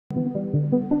Hello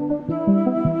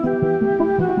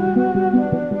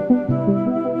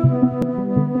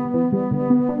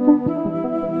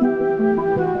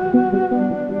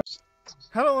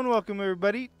and welcome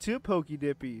everybody to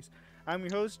PokeDippys. I'm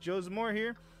your host, Joe Zamora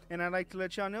here, and I'd like to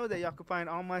let y'all know that y'all can find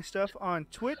all my stuff on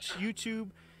Twitch,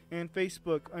 YouTube, and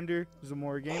Facebook under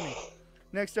Zamora Gaming.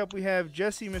 Next up we have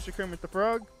Jesse, Mr. Kermit the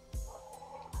Frog.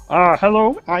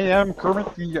 Hello, I am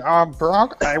Kermit the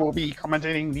Frog. I will be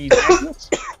commentating these segments.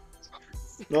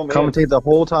 No, Commentate the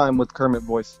whole time with Kermit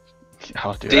voice.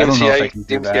 Oh, dude, I don't know if I can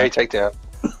do DMCA that. takedown.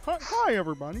 Hi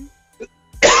everybody.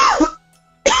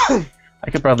 I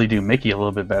could probably do Mickey a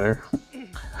little bit better.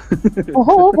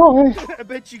 Oh boy! I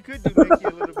bet you could do Mickey a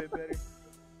little bit better.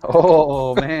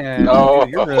 Oh man! Oh,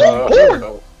 Dude, you're really...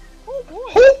 Oh boy!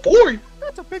 Oh boy!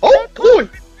 That's a big Oh fat boy!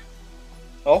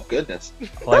 Oh goodness!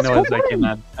 All I know is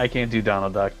I can't do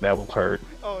Donald Duck. That will hurt.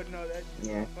 Oh no, that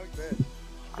fuck that.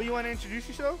 But you want to introduce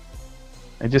yourself?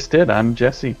 I just did. I'm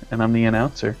Jesse, and I'm the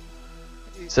announcer.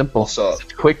 Simple. What's up?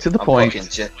 Quick to the point.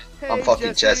 I'm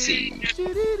fucking Jesse.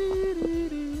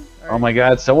 Oh my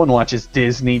God! Someone watches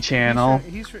Disney Channel.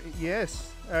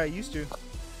 Yes, used to.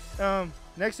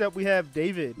 Next up we have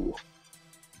David.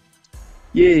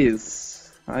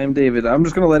 Yes, I am David. I'm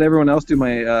just gonna let everyone else do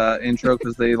my intro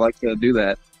because they like to do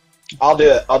that. I'll do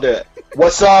it.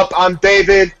 What's up? I'm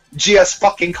David. GS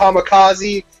fucking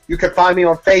Kamikaze. You can find me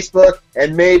on Facebook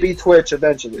and maybe Twitch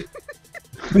eventually.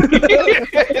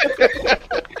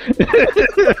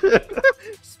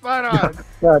 Spot on.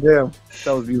 God damn,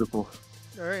 that was beautiful.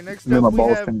 All right, next Made up my we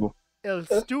balls have tingle. El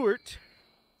Stewart.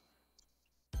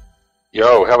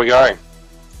 Yo, how we going?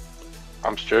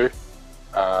 I'm Stu.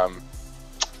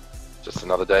 Just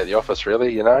another day at the office,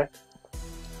 really, you know?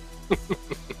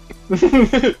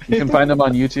 You can find them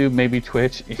on YouTube, maybe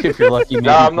Twitch, if you're lucky. Maybe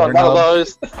No, I'm not none of Pornhub.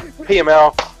 those.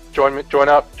 PML, join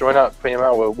up,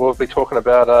 PML. We'll be talking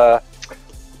about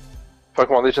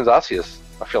Pokemon Legends Arceus.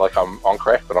 I feel like I'm on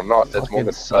crack, but I'm not. That's more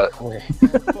than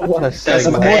What a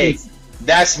segue.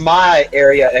 That's my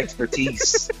area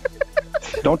expertise.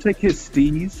 Don't take his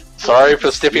steez. Sorry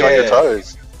for stepping on your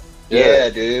toes. Yeah,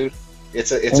 dude.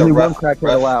 It's Only a rough. one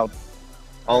crackhead allowed.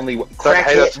 Only Don't hate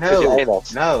crackhead. us 'cause you hate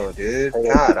us. No, dude.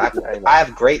 God, I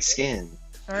have great skin.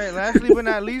 All right, lastly but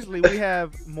not leastly, we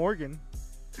have Morgan.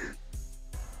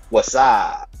 What's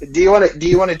up? Do you want to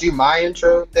do my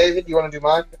intro, David? You want to do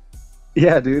mine?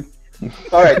 Yeah, dude.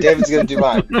 All right, David's gonna do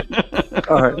mine.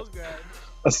 All right. Oh, God.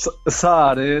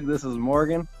 Asa, dude. This is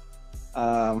Morgan.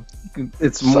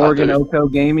 It's Asa, Morgan dude. Oko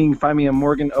Gaming. You can find me on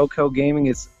Morgan Oko Gaming.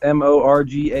 It's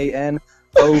MorganOhko.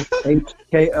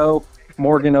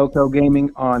 Morgan Oko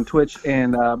Gaming on Twitch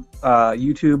and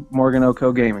YouTube. Morgan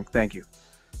Oko Gaming. Thank you.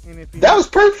 And if you That was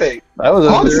perfect. That was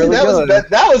Honestly, really good.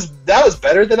 that was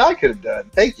better than I could have done.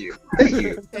 Thank you.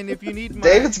 and if you need my,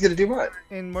 David's gonna do mine.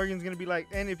 and Morgan's gonna be like,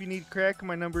 and if you need crack,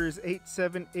 my number is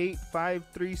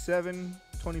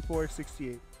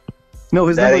 878-537-2468. No,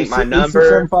 his That number ain't is my 6- number.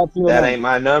 675 That ain't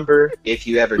my number. If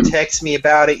you ever text me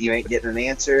about it, you ain't getting an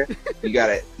answer. You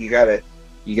gotta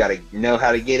know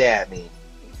how to get at me.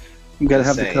 You gotta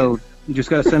have the Insane. code. You just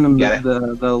gotta send them Got it.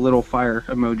 the little fire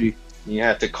emoji. You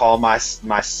have to call my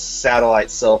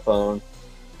satellite cell phone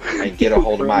and get a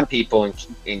hold of my people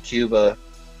in Cuba,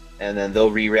 and then they'll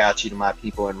reroute you to my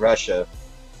people in Russia,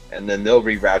 and then they'll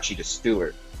reroute you to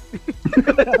Stewart.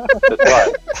 That's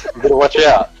right. You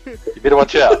better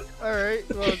watch out. All right.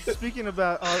 Well, speaking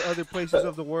about all other places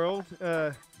of the world,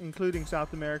 including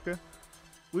South America,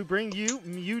 we bring you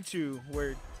Mewtwo,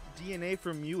 where DNA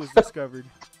from Mew was discovered.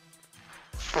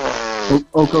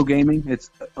 Oko Gaming.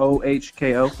 It's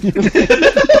OHKO.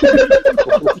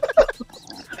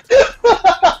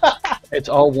 It's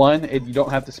all one. You don't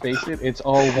have to space it. It's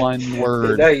all one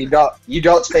word. No, you don't. You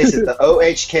don't space it. The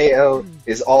OHKO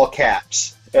is all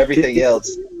caps. Everything else.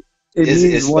 It Is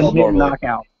means one spelled hit normally.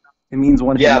 knockout. It means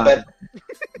one hit Yeah, knockout.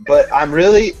 but I'm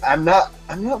not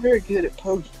very good at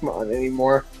Pokemon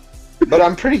anymore. But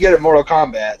I'm pretty good at Mortal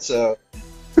Kombat. So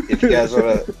if you guys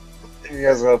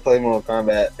wanna play Mortal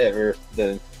Kombat ever,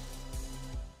 then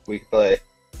we can play.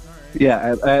 All right.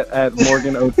 Yeah, at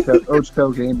Morgan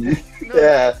Ochko Gaming. No,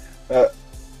 Yeah,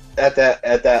 at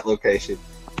that location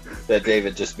that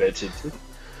David just mentioned.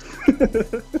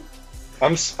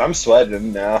 I'm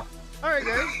sweating now. All right,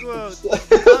 guys. Well,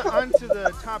 on to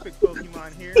the topic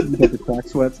Pokemon here. You get the crack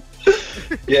sweats.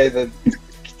 Yeah, the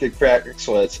crack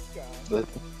sweats. God.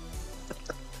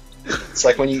 It's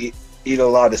like when you eat a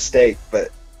lot of steak, but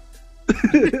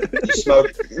you smoke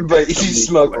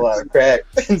a lot of crack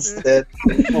instead.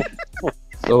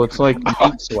 So it's like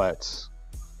meat sweats.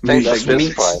 Thanks for Like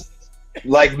meat, specifying.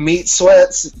 like meat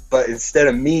sweats, but instead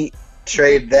of meat,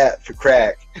 trade that for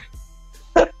crack.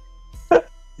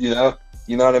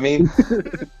 You know what I mean?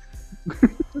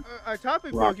 Our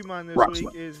topic Rock- Pokemon this rock week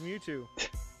slide. is Mewtwo.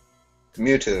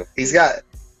 Mewtwo. He's got.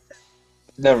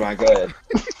 Never mind. Go ahead.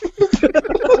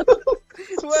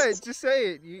 What? Just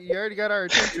say it. You already got our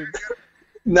attention.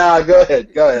 Nah, go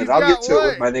ahead. Go ahead. He's I'll got get to it what?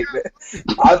 with my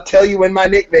nickname. I'll tell you when my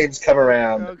nicknames come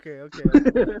around. Okay. All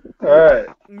right.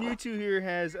 Mewtwo here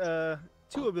has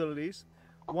 2 abilities,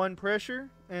 one pressure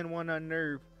and one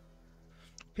unnerve.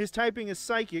 His typing is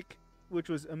psychic, which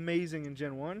was amazing in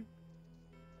Gen 1.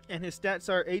 And his stats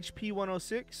are HP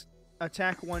 106,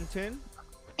 attack 110,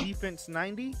 defense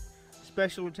 90,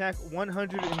 special attack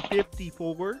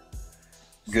 154,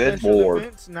 Good special lord.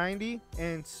 defense 90,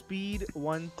 and speed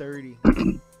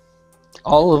 130.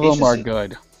 All of He's them are just-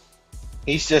 good.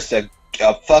 He's just a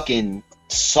fucking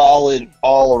solid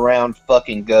all around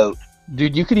fucking goat.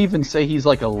 Dude, you could even say he's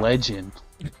like a legend.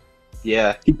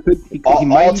 Yeah. He All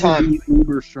might even time. be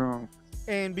uber strong.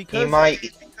 And He because might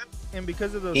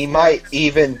of those he might stats-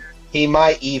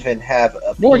 even have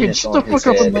a Morgan, penis shut on the his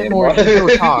fuck up head and let in Morgan one-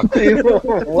 go talk.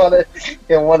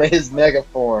 in one of his mega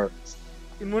forms.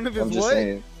 in one of his I'm just what?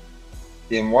 saying.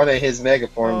 In one of his mega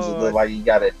forms, it Oh, looked like he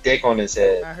got a dick on his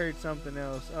head. I heard something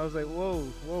else. I was like, whoa,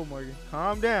 Morgan,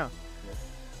 calm down.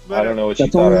 I don't know what you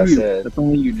That's thought only I you. said. That's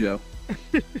only you, Joe.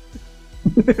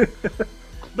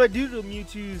 But due to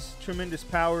Mewtwo's tremendous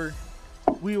power,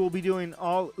 we will be doing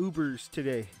all Ubers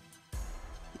today.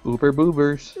 Uber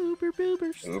boobers. Uber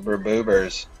boobers. Uber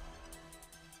boobers.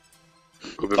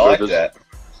 Uber I like Boobers. that.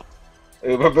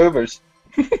 Uber boobers.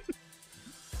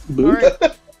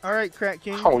 All right, Crack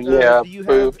King. Oh, yeah, Do you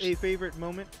boobs. have a favorite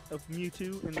moment of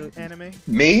Mewtwo in the anime?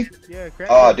 Me? Yeah, Crack.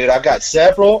 Oh, dude, I've got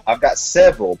several,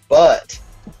 but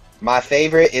my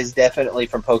favorite is definitely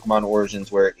from Pokemon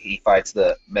Origins where he fights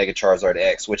the Mega Charizard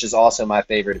X, which is also my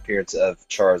favorite appearance of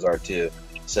Charizard too.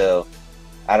 So,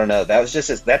 I don't know.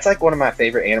 That's like one of my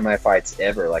favorite anime fights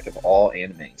ever, like of all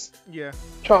animes. Yeah.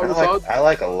 Charizard. I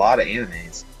like a lot of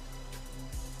animes.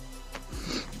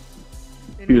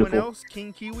 Anyone Beautiful. else?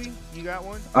 King Kiwi, you got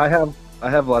one? I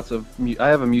have lots of. I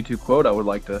have a Mewtwo quote I would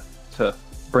like to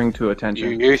bring to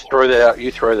attention. You throw that out.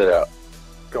 You throw that out.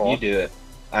 Go You on. do it.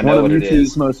 I One know of what it Mewtwo's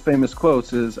is. most famous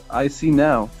quotes is, "I see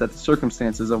now that the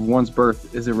circumstances of one's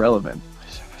birth is irrelevant.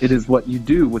 It is what you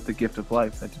do with the gift of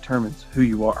life that determines who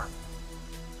you are."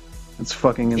 It's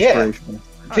fucking Yeah. inspirational.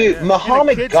 Dude, Oh, yeah. Muhammad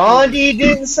And a kid's Gandhi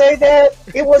didn't say that.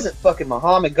 It wasn't fucking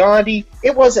Muhammad Gandhi.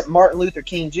 It wasn't Martin Luther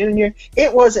King Jr.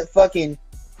 It wasn't fucking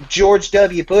George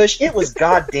W. Bush. It was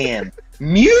goddamn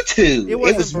Mewtwo. It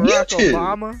wasn't was Barack Mewtwo.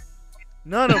 Obama.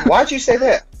 None of them. Why'd you say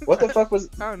that? What the fuck was?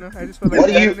 I don't know. I just felt What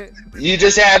like do you- adding it. You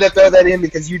just had to throw that in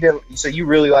because you didn't. So you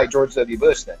really like George W.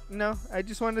 Bush then? No, I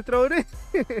just wanted to throw it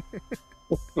in.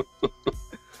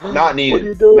 Not What are needed.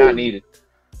 you doing? Not needed.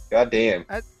 God damn.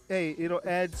 Hey, it'll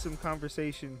add some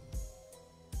conversation.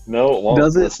 No, it won't.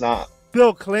 Does it? It's not.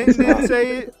 Bill Clinton didn't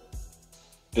say it.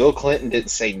 Bill Clinton didn't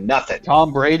say nothing.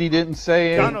 Tom Brady didn't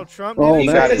say it. Donald Trump Oh, didn't He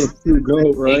say got it. his- that's the true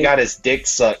goat, right? He got his dick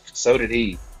sucked. So did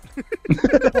he.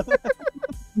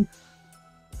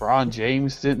 LeBron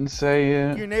James didn't say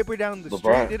it. Your neighbor down the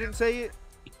LeBron. street didn't say it.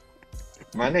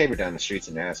 My neighbor down the street's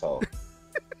an asshole.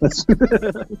 That's-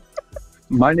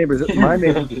 my neighbors.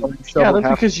 Yeah, that's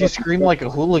because you scream like a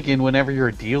hooligan whenever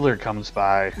your dealer comes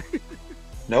by.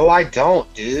 No, I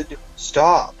don't, dude.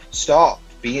 Stop. Stop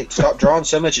drawing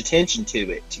so much attention to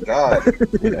it. God.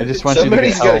 I just want you to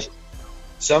get help.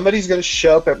 Somebody's gonna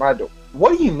show up at my door.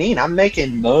 What do you mean? I'm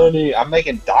making money. I'm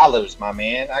making dollars, my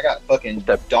man. I got fucking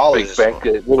That dollars. big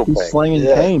bank, little He's bank. slanging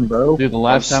Yeah. cane, bro. Dude, the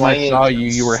last time I slanging- saw you,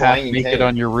 you were half slanging naked cane.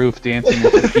 on your roof dancing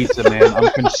with the pizza man. I'm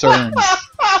concerned.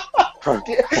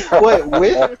 What,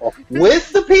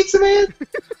 with the pizza man?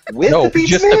 With No, the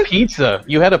pizza just man? the pizza.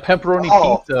 You had a pepperoni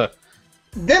Oh. pizza.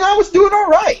 Then I was doing all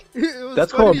right. It was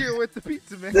That's called- funnier with the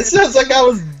pizza man. This sounds like I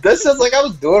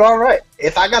was doing all right.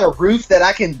 If I got a roof that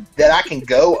I can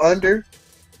go under,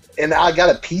 and I got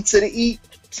a pizza to eat,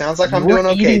 sounds like I'm You doing were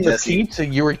okay, eating the Jesse. pizza.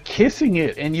 You were kissing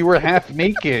it, and you were half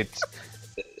naked.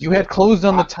 You had clothes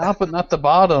on the top, but not the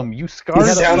bottom. You He scarred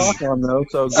had a Sounds- sock on though,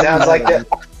 so Sounds like that.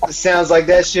 Sounds like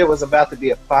that shit was about to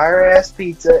be a fire ass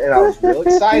pizza, and I was real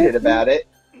excited about it.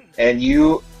 And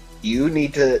you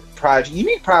need to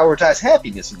prioritize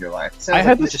happiness in your life. Sounds I like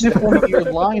had you to just- sniff one of your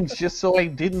lines just so I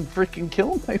didn't freaking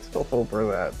kill myself over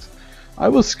that. I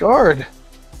was scarred.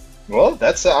 Well,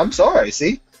 that's. I'm sorry.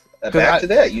 See, back to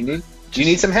that. You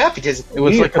need some happiness. It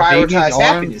was you like need to a baby's prioritize arm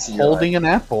happiness in your life. holding an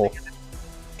apple.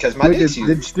 Because my Wait, dick's did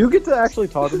huge. Stu get to actually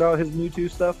talk about his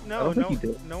Mewtwo stuff? I No, don't think he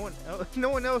did. no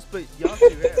one else but y'all two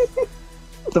have.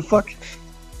 What the fuck?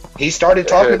 He started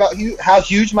talking about how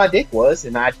huge my dick was,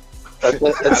 and I It's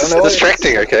know what it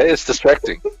distracting, okay? It's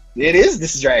distracting. It is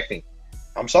distracting.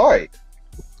 I'm sorry.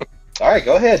 All right,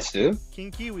 go ahead, Stu.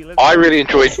 King Kiwi. I really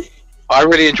enjoyed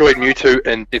Mewtwo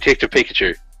and Detective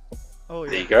Pikachu. Oh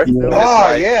There yeah. you go. Yeah.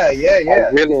 Oh, yeah. I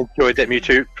really enjoyed that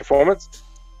Mewtwo performance,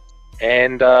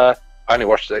 and I only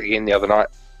watched it again the other night,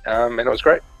 and it was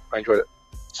great. I enjoyed it.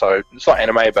 So it's not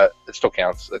anime, but it still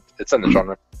counts. It's in the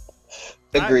genre.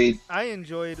 Agreed. I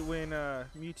enjoyed when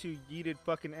Mewtwo yeeted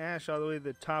fucking Ash all the way to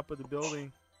the top of the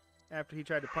building after he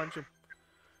tried to punch him.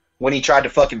 When he tried to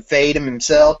fucking fade him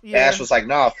himself, Yeah. Ash was like,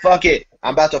 nah, fuck it.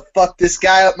 I'm about to fuck this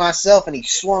guy up myself, and he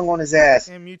swung on his ass.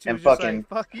 And Mewtwo And was just fucking- like,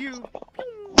 fuck you.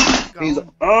 He's Gone. like,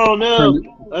 oh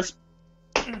no, let's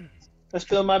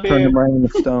spill my Turned beer. him right into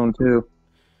stone too.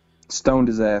 Stoned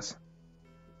his ass.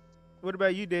 What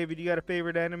about you, David? You got a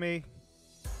favorite anime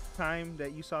time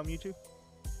that you saw Mewtwo?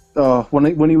 Oh,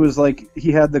 when he was like,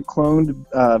 he had the cloned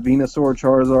Venusaur,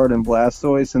 Charizard, and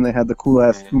Blastoise, and they had the cool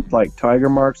ass like tiger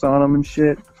marks on them and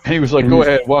shit. And he was like, "Go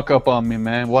ahead, walk up on me,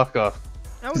 man. Walk up."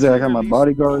 He's like, I got my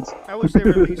bodyguards. I wish they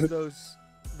released those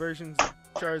versions of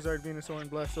Charizard, Venusaur, and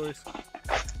Blastoise.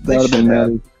 That would have been should have.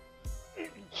 nutty.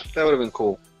 That would have been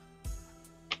cool.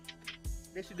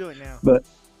 They should do it now.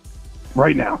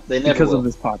 Right now, They never because will. of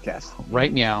this podcast.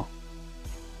 Right now.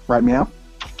 Right meow.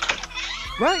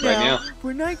 Right Right now, now.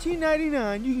 for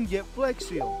 $19.99, you can get Flex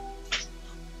Seal.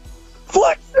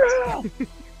 Flex.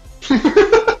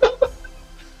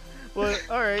 Well,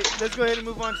 alright, let's go ahead and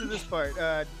move on to this part.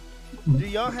 Do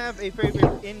y'all have a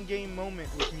favorite in-game moment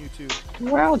with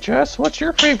Mewtwo? Well, Jess, what's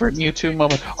your favorite Mewtwo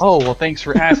moment? Oh, well, thanks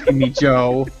for asking me,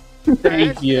 Joe.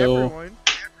 Thank Ask you. everyone.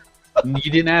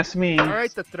 You didn't ask me.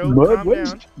 Alright, the throat, But calm wait,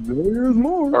 down. there's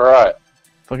more. All right.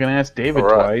 Fucking asked David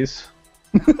Alright. twice.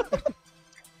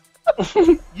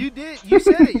 You did. You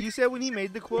said it. You said when he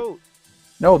made the quote.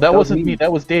 No, that That was wasn't me. me.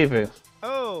 That was David.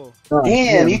 Oh, Oh,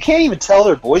 Damn, you can't even tell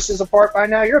their voices apart by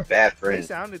now? You're a bad they friend.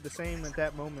 sounded the same at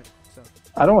that moment. So,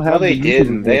 I don't have. No, they the YouTube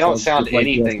didn't. They voice, don't I sound just like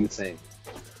anything Jesse. the same.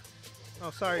 oh,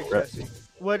 sorry, Jesse.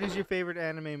 What is your favorite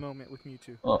anime moment with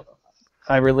Mewtwo?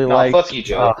 I really No, like. fuck you,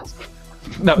 Joe.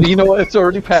 No, you know what? It's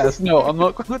already passed. No, I'm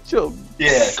not going to chill.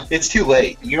 Yeah, it's too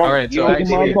late. You don't. Alright, you so don't actually-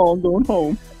 see Pokemon it. Ball, I'm going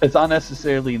home. It's not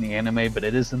necessarily in the anime, but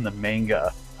it is in the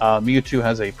manga. Mewtwo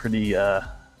has a pretty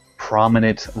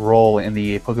prominent role in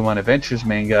the Pokemon Adventures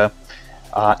manga,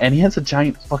 and he has a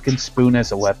giant fucking spoon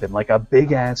as a weapon, like a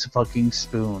big ass fucking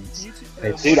spoon. Mewtwo,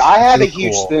 It's- Dude, I have a Pretty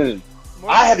huge cool. spoon. Morgan,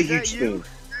 I have a is that huge you?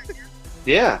 spoon.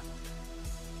 Yeah.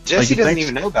 Jesse Like, doesn't thanks-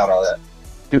 even know about all that.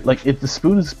 Dude, like if the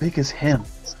spoon is as big as him,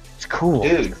 it's cool.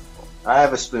 Dude, I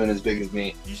have a spoon as big as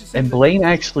me. You should send And it- Blaine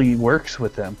actually works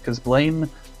with him because Blaine,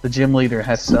 the gym leader,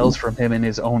 has cells from him in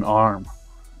his own arm,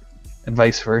 and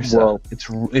vice versa. Whoa. It's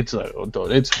wicked.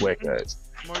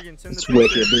 Morgan, send It's the picture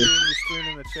wicked, of you dude. and your spoon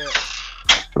in the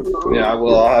chat. Yeah, I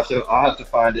will. I'll have to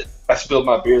find it. I spilled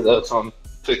my beer though, so I'm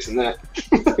fixing that.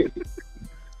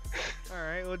 All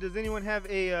right. Well, does anyone have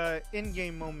a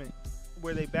in-game moment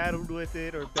where they battled with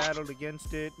it or battled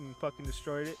against it and fucking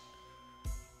destroyed it?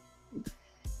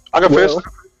 I go first.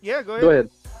 Yeah, go ahead. Go ahead.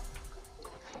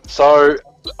 So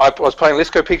I was playing Let's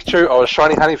Go Pikachu. I was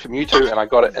shiny hunting for Mewtwo, and I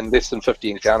got it in less than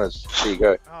 50 encounters. There you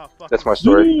go. Oh, fuck. That's my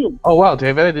story. Oh wow,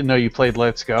 David, I didn't know you played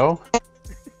Let's Go.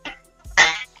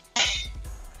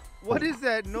 What is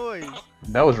that noise?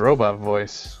 That was robot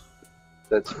voice.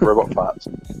 That's robot farts.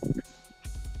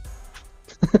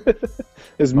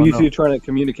 Is Oh, Mewtwo no. trying to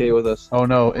communicate with us? Oh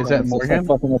no, is that Let's stop Morgan?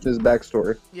 fucking up his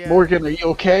backstory. Yeah. Morgan, are you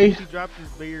okay? He dropped his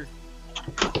beer.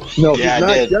 No, Yeah, I he's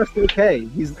not did. just okay.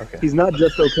 He's Okay. he's not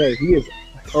just okay. He is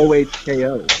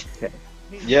OHKO. Okay.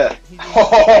 He, Yeah. He,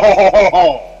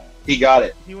 He got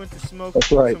it. he went to smoke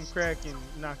That's right. some crack and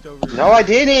knocked over. his- No, I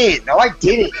didn't. No, I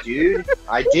didn't, dude.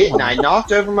 I didn't. I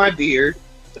knocked over my beer,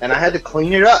 and I had to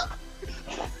clean it up.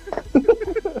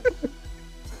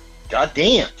 God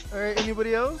damn. All right.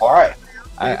 Anybody else? All right.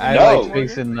 I No. liked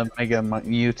facing the Mega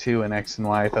Mewtwo and X and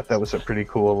Y. I thought that was a pretty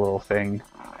cool little thing.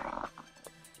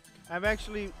 I've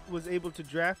actually was able to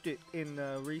draft it in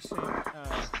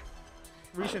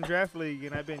recent draft league,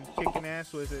 and I've been kicking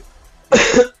ass with it.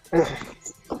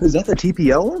 Is that the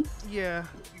TPL one? Yeah,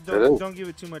 It is. don't give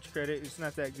it too much credit. It's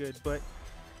not that good, but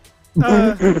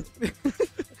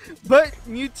but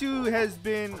Mewtwo has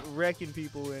been wrecking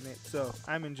people in it, so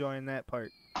I'm enjoying that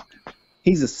part.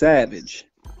 He's a savage.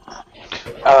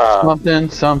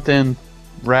 Something,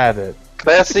 rabbit.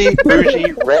 Classy,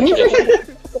 bougie,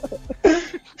 ratchet.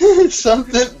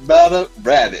 Something about a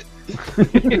rabbit.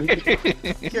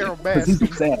 Carol Because he's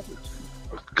Baskin. a savage.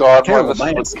 God, my Terrible listeners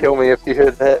man. would kill me if you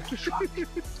heard that.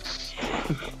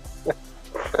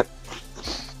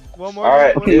 Well, more. All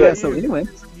right, Okay, yeah. So anyway,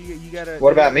 You got a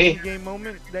What about me? game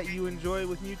moment that you enjoy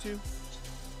with Mewtwo?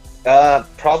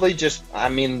 Probably just, I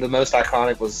mean, the most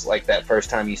iconic was like that first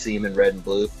time you see him in red and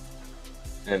blue,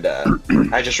 and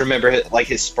I just remember like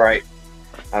his sprite.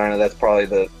 I don't know. That's probably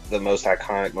the most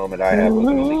iconic moment I have with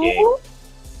him in the game.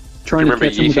 Trying Do you to remember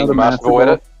catch him using without the a Master Ball at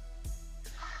it?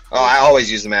 Oh, I always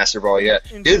use the Master Ball. Yeah,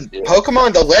 dude. Yeah.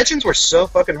 Pokemon, the legends were so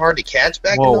fucking hard to catch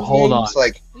back in Whoa, those hold games. on.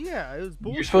 Like, Yeah, it was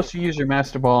bullshit. You're supposed to use your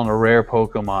Master Ball on a rare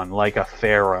Pokemon, like a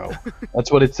Pharaoh. That's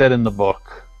what it said in the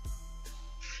book.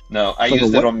 no, I Like a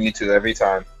used what? it on Mewtwo every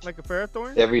time. Like a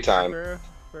Ferrothorn? Every time. Pharaoh.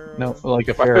 No, like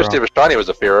a My Pharaoh. first ever shiny was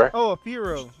a Pharaoh. Oh, a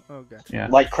Fearow. Oh, gotcha. Yeah.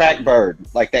 Like crack bird,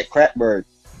 like that crack bird.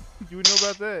 You would know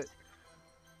about that.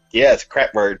 Yeah, it's a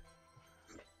crack bird.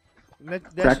 That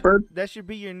Crackbird? That should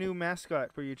be your new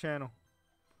mascot for your channel.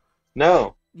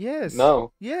 No, Yes.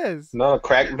 no, Yes. no.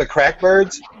 The crack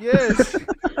birds. Yes.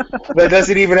 That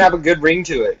doesn't even have a good ring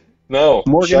to it. No,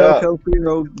 Morgan shut up. Oko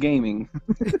Firo Gaming.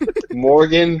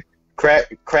 Morgan, crack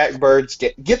birds.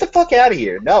 Get the fuck out of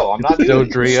here. No, I'm not doing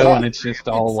it. Dodrio, Shut and up. it's just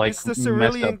all like it's the messed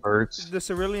Cerulean- up birds. The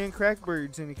Cerulean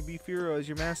Crackbirds, and it can be Fearow as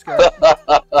your mascot.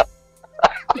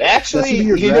 That should Actually, be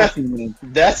your you know, drafting name.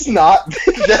 that's not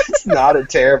a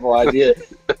terrible idea.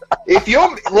 If you'll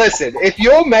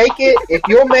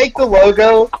make the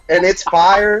logo and it's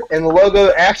fire and the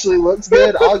logo actually looks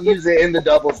good, I'll use it in the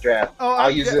doubles draft. Oh, I'll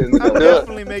use it in the I'm doubles.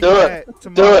 definitely making Do it. that Do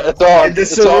tomorrow. it. It's on. And the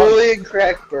It's on. Cerulean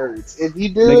crack birds. If you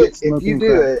do Make it, it if you smoking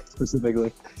do crack, it,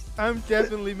 specifically. I'm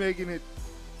definitely making it.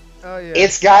 Oh yeah.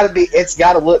 it's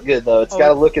gotta look good though. It's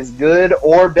gotta look as good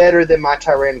or better than my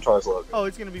Tyranitar's logo. Oh,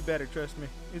 it's gonna be better. Trust me.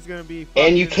 It's gonna be.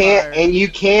 And you fucking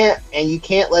can't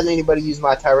fire. let anybody use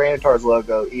my Tyranitar's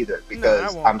logo either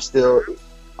because won't. I'm still.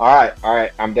 All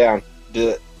right, I'm down. Do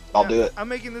it. I'll Yeah, do it. I'm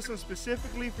making this one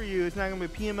specifically for you. It's not gonna be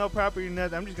PML property or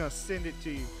nothing. I'm just gonna send it to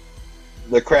you.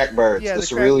 The crack birds, Yeah, the the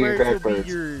Cerulean crack crack birds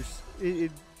will birds. be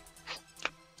yours.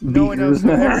 No one else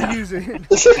will ever use it.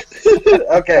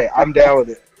 Okay, I'm down with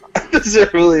it. The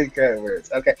Cerulean crack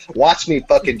birds. Okay, watch me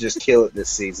fucking just kill it this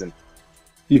season.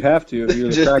 You have to if you're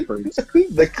the Just-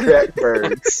 Crackbirds. The crack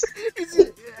birds.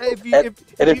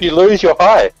 If you lose, you're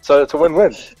high, so it's a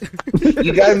win-win.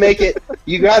 You gotta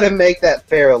make that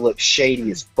Pharaoh look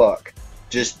shady as fuck.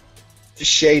 Just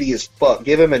shady as fuck.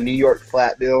 Give him a New York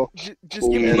flat bill. Just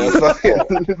give and me a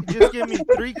fucking- just give me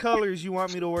 3 colors you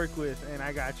want me to work with, and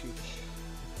I got you.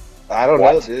 I don't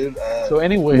know, dude. So,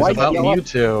 anyways, White, about yellow.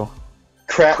 Mewtwo.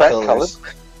 Crack Crack colors.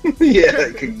 Yeah,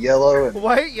 yellow and,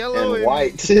 White, yellow, and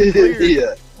white. clear.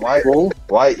 Yeah,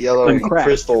 white, yellow, And and crack.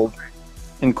 crystal.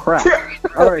 And crack.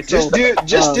 Alright, so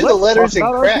Just do the let's letters talk in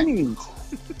about our crack. teams.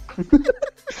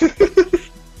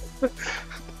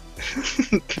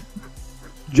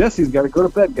 Jesse's got to go to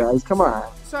bed, guys. Come on.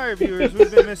 Sorry, viewers,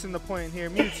 we've been missing the point here.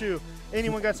 Mewtwo.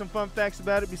 Anyone got some fun facts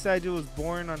about it besides it was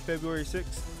born on February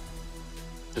 6th?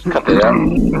 Just cut it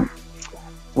out.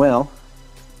 Well,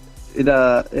 it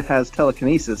has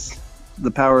telekinesis,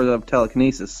 the power of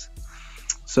telekinesis.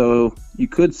 So you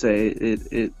could say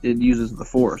it uses the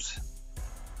Force.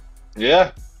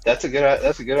 Yeah, that's a good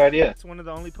idea. It's one of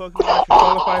the only Pokemon that can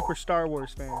qualify for Star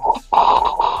Wars fans.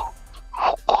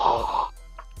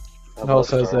 It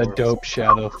also has that dope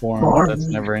shadow form that's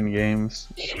never in games.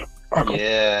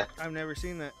 Yeah, I've never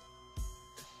seen that.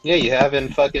 yeah, you have in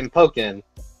fucking Pokken.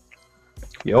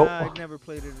 Yup. I've never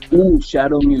played it. Ooh,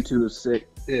 Shadow Mewtwo is sick.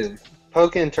 Dude,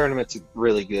 Pokken tournament's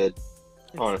really good.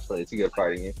 Honestly, it's a good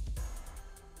fighting game.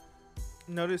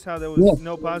 Notice how there was Yeah.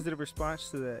 no positive response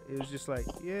to that. It was just like,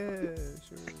 yeah,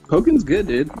 sure. Poken's good,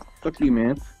 dude. Fuck you,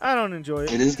 man. I don't enjoy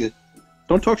it. It is good.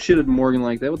 Don't talk shit at Morgan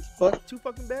like that. What the fuck? Too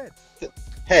fucking bad.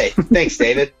 Hey, thanks,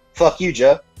 David. Fuck you,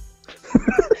 Joe.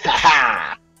 Ha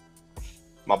ha.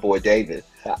 My boy David.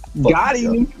 Ha, fuck Got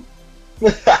you, him. Joe.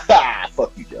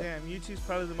 Fuck you, Joe. Damn, Mewtwo's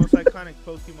probably the most iconic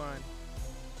Pokemon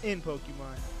in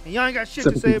Pokemon. And y'all ain't got shit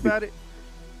to say about it.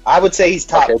 I would say he's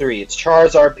top Okay. 3. It's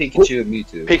Charizard, Pikachu, and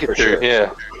Mewtwo. Pikachu, for sure.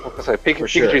 yeah. I was gonna say For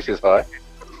sure. Pikachu's is high.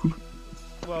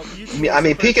 Well, Mewtwo I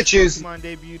mean, was the first Pikachu's- Pokemon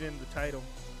debuted in the title.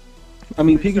 I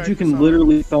mean, They started Pikachu can this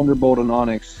literally Thunderbolt an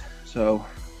Onyx, so...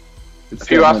 it's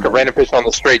If you ask a definitely- random person on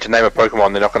the street to name a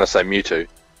Pokemon, they're not going to say Mewtwo.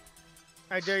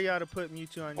 I dare y'all to put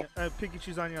Mewtwo on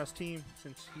Pikachu's on y'all's team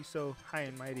since he's so high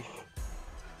and mighty.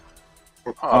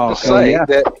 I'm just hell saying yeah.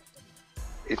 that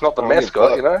he's not the I don't give a mascot,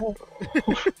 fuck. you know?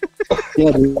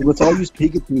 Yeah, dude, let's all use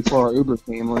Pikachu for our Uber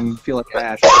family and feel like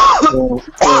Ash.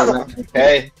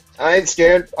 Hey, I ain't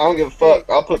scared. I don't give a fuck.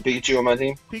 I'll put Pikachu on my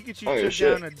team. Pikachu Oh, yeah, took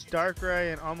shit. down a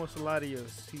Darkrai and almost a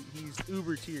Latios. He's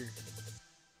uber tier.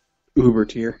 Uber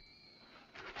tier.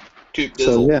 Toot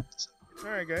So, dizzle. yeah.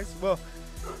 Alright, guys.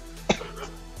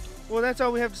 Well, that's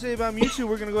all we have to say about Mewtwo.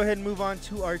 We're going to go ahead and move on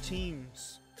to our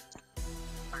teams.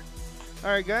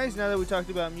 Alright guys, now that we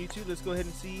talked about Mewtwo, let's go ahead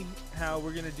and see how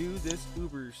we're going to do this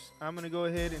Ubers. I'm going to go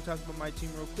ahead and talk about my team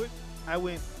real quick. I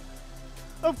went,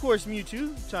 of course,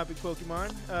 Mewtwo, topic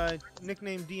Pokemon,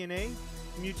 nickname DNA,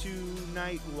 Mewtwo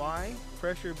Knight Y,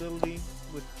 pressure ability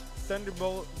with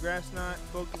Thunderbolt, Grass Knot,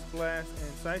 Focus Blast,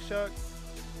 and Psyshock.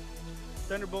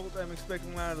 Thunderbolt, I'm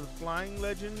expecting a lot of the flying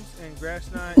legends, and Grass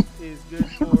Knot is good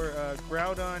for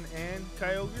Groudon and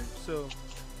Kyogre, so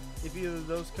if either of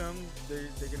those come, they're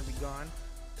going to be gone.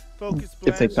 Focus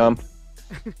Blast. If they come.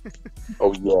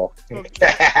 Oh, yeah.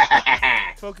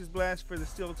 Focus Blast for the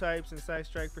Steel types, and Side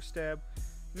Strike for Stab.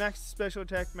 Max Special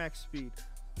Attack, Max Speed.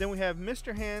 Then we have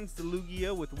Mr. Hands, the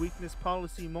Lugia, with Weakness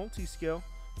Policy Multi-Skill.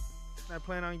 I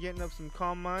plan on getting up some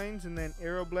Calm Minds, and then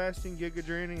Aero Blasting, Giga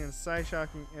Draining, and Psy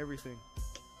Shocking everything.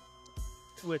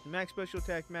 With Max Special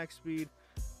Attack, Max Speed,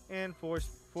 and Force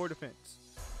for Defense.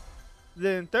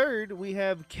 Then third, we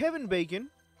have Kevin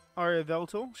Bacon, our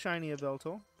Yveltal, Shiny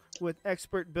Yveltal, with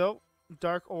Expert Belt,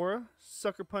 Dark Aura,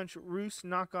 Sucker Punch Roost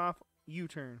Knockoff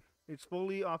U-Turn. It's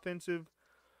fully offensive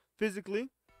physically,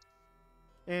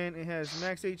 and it has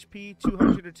max HP,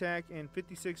 200 attack, and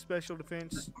 56 special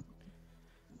defense.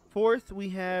 Fourth, we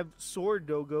have Sword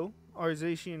Dogo, our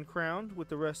Zacian Crowned, with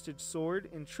the Rusted Sword,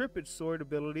 Intrepid Sword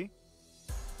ability.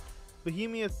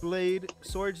 Behemoth Blade,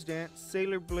 Swords Dance,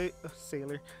 Solar Blade,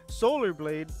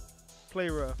 Play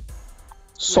Rough.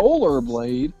 Solar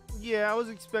Blade? Yeah,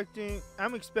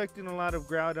 I'm expecting a lot of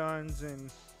Groudons and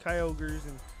Kyogres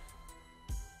and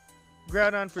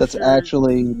Groudon for That's sure.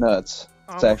 actually nuts.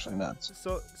 It's actually nuts.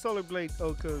 So Solar Blade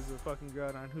Oko's a fucking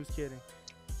Groudon. Who's kidding?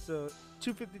 So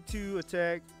 252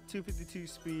 attack, 252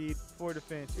 speed, 4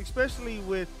 defense. Especially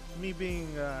with me being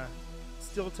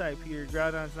Steel type here,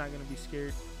 Groudon's not going to be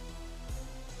scared.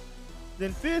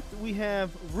 Then fifth, we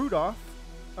have Rudolph,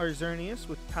 our Xerneas,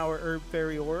 with Power Herb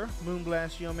Fairy Aura,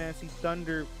 Moonblast Geomancy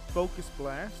Thunder Focus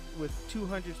Blast, with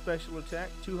 200 special attack,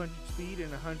 200 speed, and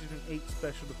 108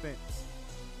 special defense.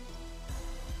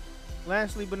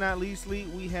 Lastly but not leastly,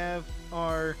 we have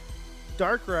our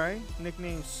Darkrai,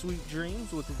 nicknamed Sweet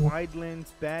Dreams, with Wide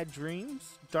Lens Bad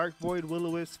Dreams, Dark Void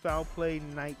Will-O-Wisp Foul Play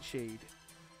Nightshade.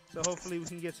 So hopefully we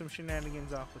can get some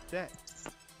shenanigans off with that.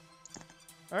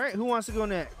 Alright, who wants to go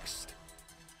next?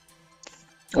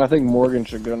 I think Morgan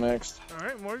should go next.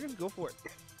 Alright, Morgan, go for it.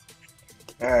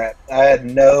 Alright, I had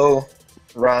no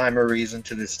rhyme or reason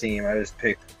to this team. I just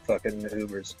picked fucking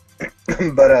Ubers.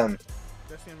 But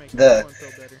That's gonna make everyone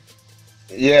feel better.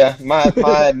 yeah, my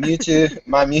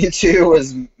Mewtwo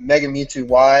was Mega Mewtwo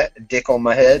Y, dick on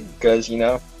my head, because you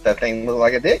know that thing looked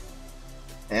like a dick.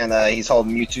 And he's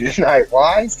holding Mewtwo Knight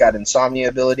Y. He's got Insomnia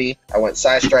ability. I went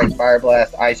Side Strike, Fire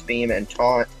Blast, Ice Beam, and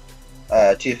Taunt.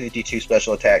 252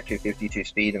 special attack, 252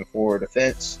 speed, and 4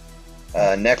 defense.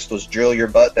 Next was Drill Your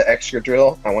Butt, the extra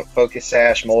drill. I went Focus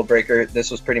Sash, Mold Breaker. This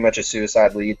was pretty much a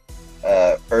suicide lead.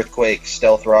 Earthquake,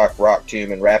 Stealth Rock, Rock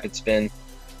Tomb, and Rapid Spin.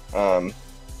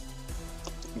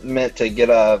 Meant to get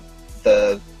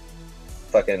the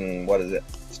fucking, what is it,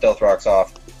 Stealth Rocks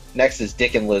off. Next is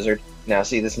Dickin' Lizard. Now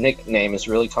see, this nickname is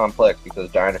really complex because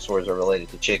dinosaurs are related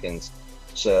to chickens.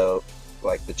 So,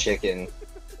 like, the chicken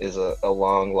is a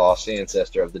long lost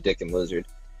ancestor of the Dickin' Lizard.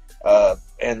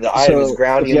 And the item is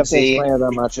Ground if you have to EMC. explain it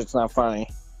that much, it's not funny.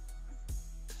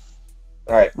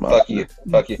 Alright, fuck you.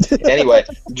 Anyway,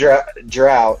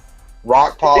 Drought,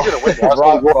 Rock Paw,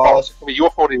 Rock Balls,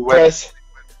 Your fault he win.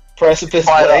 Precipice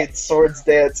Fire Blade, up. Swords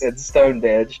Dance, and Stone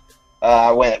Edge.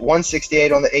 I went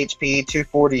 168 on the HP,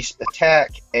 240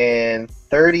 attack, and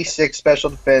 36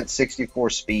 special defense, 64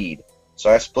 speed.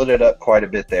 So I split it up quite a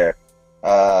bit there.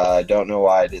 I don't know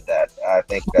why I did that. I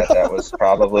think that was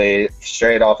probably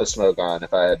straight off of Smoke On,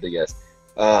 if I had to guess.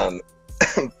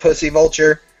 Pussy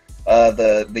Vulture,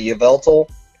 the Yveltal,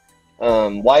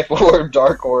 Life Orb,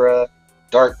 Dark Aura,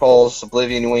 Dark Pulse,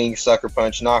 Oblivion Wing, Sucker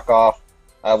Punch, Knockoff.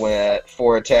 I went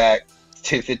 4 attack,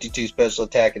 252 special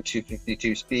attack, and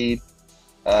 252 speed.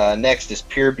 Next is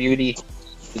Pure Beauty,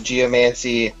 the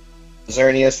Geomancy,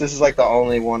 Xerneas. This is like the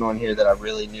only one on here that I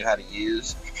really knew how to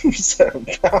use. So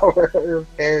Power,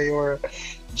 Fairy Aura,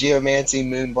 Geomancy,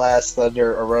 Moonblast,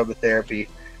 Thunder, Aromatherapy.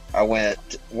 I went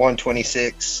 220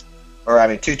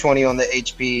 on the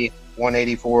HP,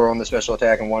 184 on the special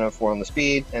attack, and 104 on the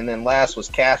speed. And then last was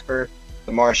Casper,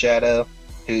 the Marshadow,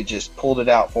 who just pulled it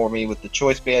out for me with the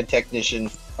Choice Band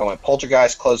Technician. I went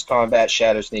Poltergeist, Close Combat,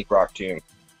 Shadow Sneak, Rock Tomb.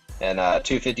 And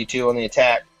 252 on the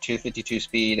attack, 252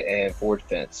 speed, and 4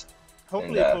 defense.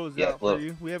 Hopefully it pulls out for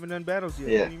you. We haven't done battles yet.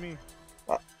 Yeah. What do you mean?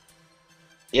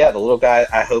 Yeah, the little guy,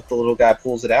 I hope the little guy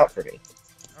pulls it out for me.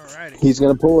 Alrighty. He's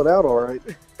gonna pull it out, all right.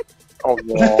 Oh,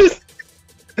 yeah.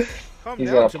 Calm He's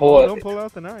down, gonna Jamal. pull it. Don't pull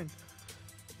out the 9.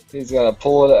 He's gonna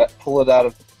pull it out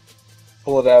of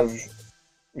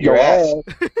your ass.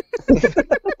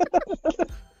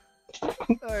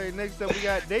 Alright, next up we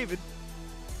got David.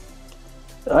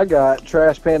 I got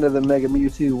Trash Panda the Mega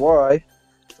Mewtwo Y.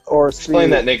 Or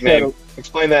Explain that nickname.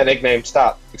 Explain that nickname.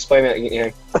 Stop. Explain that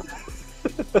nickname.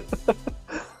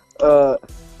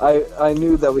 I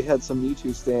knew that we had some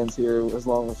Mewtwo stands here as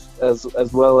well as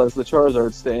the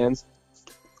Charizard stands,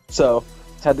 so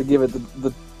had to give it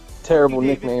the terrible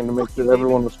nickname to make sure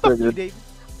everyone was triggered.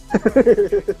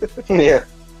 Yeah.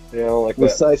 Yeah, I don't like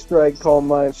With that. Psy Strike, Calm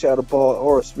Mind, Shadow Ball,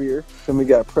 Aura Sphere. Then we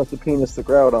got Precipinas the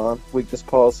Groudon, Weakness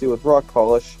Policy with Rock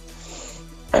Polish.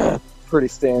 Pretty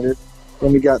standard.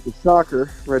 Then we got the Shocker,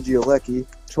 Regieleki,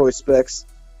 Choice Specs,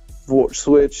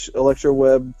 Switch, Electro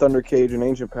Web, Thunder Cage, and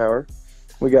Ancient Power.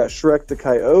 We got Shrek the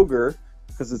Kyogre,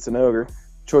 because it's an ogre.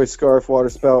 Choice Scarf, Water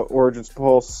Spout, Origins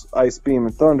Pulse, Ice Beam,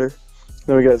 and Thunder.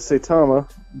 Then we got Saitama,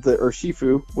 the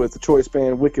Urshifu, with the Choice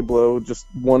Band, Wicked Blow, just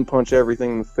one punch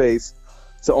everything in the face.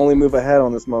 It's the only move I had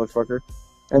on this motherfucker.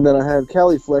 And then I had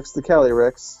Califlex, the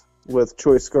Calyrex, with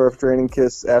Choice Scarf, Draining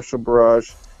Kiss, Astral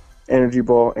Barrage, Energy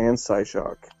Ball, and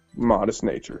Psyshock. Modest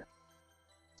Nature.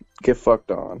 Get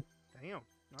fucked on. Damn.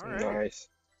 Alright. Nice.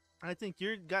 I think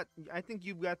you've got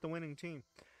the winning team.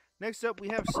 Next up we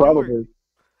have Stuart. Probably.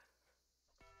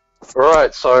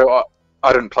 Alright, so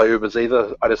I didn't play Ubers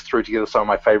either. I just threw together some of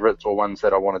my favorites or ones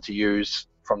that I wanted to use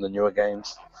from the newer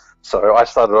games. So I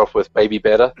started off with Baby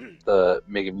Better, the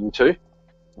Mega Mewtwo.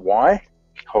 Y,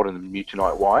 holding the Mewtwo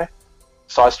Knight Y.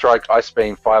 Psy Strike, Ice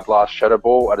Beam, Fire Blast, Shadow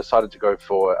Ball. I decided to go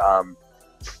for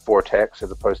 4 attacks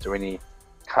as opposed to any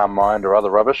Calm Mind or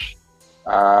other rubbish.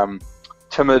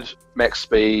 Timid, Max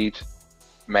Speed,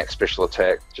 Max Special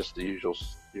Attack, just the usual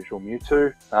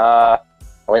Mewtwo. I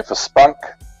went for Spunk,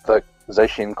 the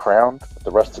Zacian Crown, the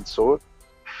Rusted Sword.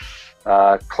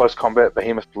 Close Combat,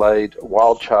 Behemoth Blade,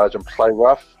 Wild Charge, and Play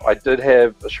Rough. I did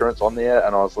have Assurance on there,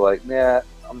 and I was like, nah,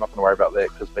 I'm not going to worry about that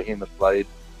because Behemoth Blade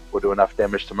will do enough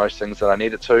damage to most things that I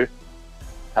need it to.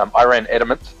 I ran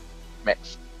Adamant,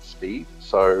 Max Speed,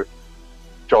 so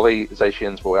Jolly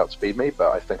Zacians will outspeed me,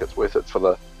 but I think it's worth it for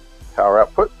the power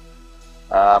output.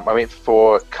 I went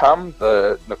for Cum,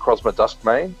 the Necrozma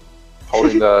Duskmane,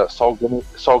 holding the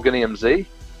Solginium Z.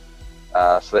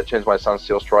 So that changed my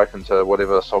Sunsteel Strike into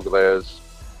whatever Solgaleo's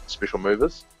special move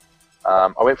is.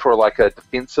 I went for like a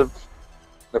defensive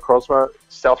Necrozma,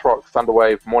 Stealth Rock, Thunder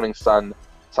Wave, Morning Sun,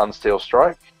 Sunsteel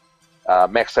Strike.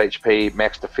 Max HP,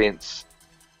 max defense,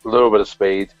 a little bit of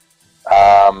speed.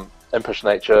 Impish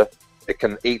Nature. It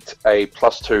can eat a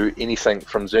 +2 anything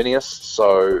from Xerneas,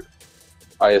 so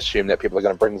I assume that people are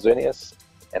going to bring Xerneas,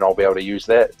 and I'll be able to use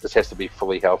that. This has to be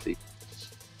fully healthy.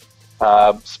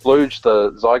 Splooge,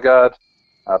 the Zygarde,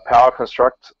 Power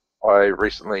Construct. I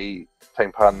recently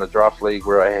taken part in the draft league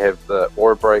where I have the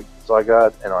Aura Break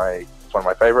Zygarde, and it's one of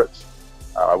my favorites.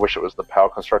 I wish it was the Power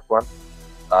Construct one.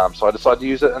 So I decided to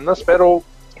use it in this battle.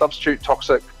 Substitute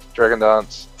Toxic, Dragon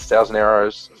Dance, 1,000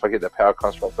 Arrows. If I get that Power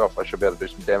Construct off, I should be able to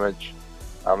do some damage.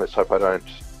 Let's hope I don't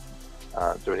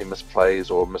do any misplays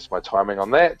or miss my timing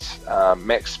on that.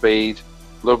 Max Speed,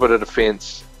 a little bit of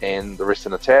defense, and the rest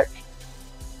in attack.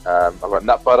 I've got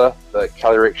Nut Butter, the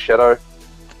Calyrex Shadow,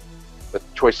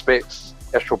 with Choice Specs,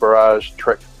 Astral Barrage,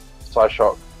 Trick,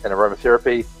 Psyshock, and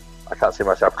Aromatherapy. I can't see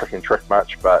myself clicking Trick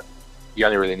much, but you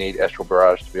only really need Astral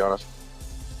Barrage, to be honest.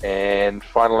 And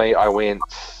finally, I went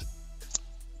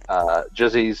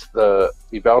Jizzy's, the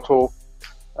Yveltal,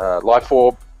 Life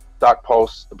Orb, Dark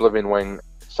Pulse, Oblivion Wing,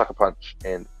 Sucker Punch,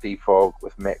 and Defog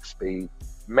with max speed,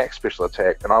 max special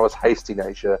attack, and I was Hasty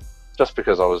Nature just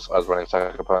because I was running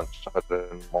Sucker Punch. I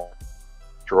didn't want to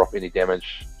drop any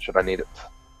damage should I need it.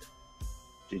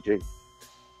 GG.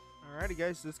 Alrighty,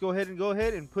 guys, let's go ahead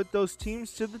and put those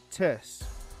teams to the test.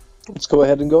 Let's go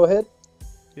ahead.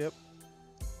 Yep.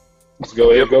 Let's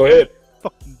go ahead.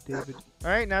 Fuck you, David.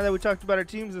 Alright, now that we talked about our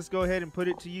teams, let's go ahead and put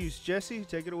it to use. Jesse,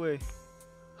 take it away.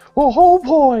 Well, oh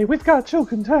boy, we've got 2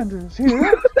 contenders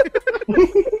here.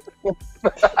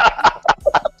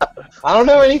 I don't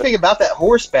know anything about that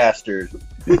horse bastard.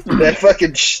 that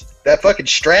fucking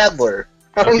Stradler.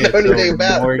 I don't know anything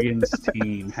about it. Morgan's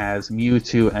team has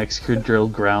Mewtwo,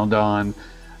 Excadrill, Groudon,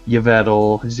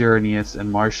 Yveltal, Xerneas,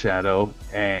 and Marshadow,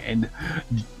 and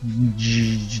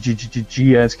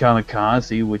GS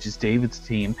Kamikaze, which is David's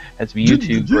team, has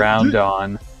Mewtwo,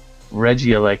 Groudon,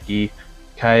 Regieleki,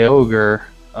 Kyogre,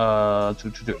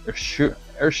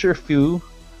 Urshifu,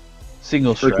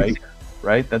 Single Strike,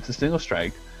 right? That's a Single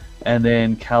Strike. And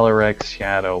then Calyrex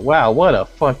Shadow. Wow, what a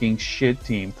fucking shit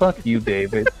team. Fuck you,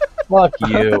 David. Fuck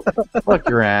you. Fuck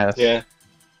your ass. Yeah.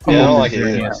 Yeah, I don't like it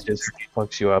either. Xerneas just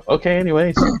fucks you up. Okay,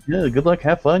 anyways, yeah, good luck,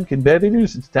 have fun,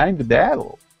 competitors. It's time to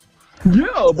battle. Yeah,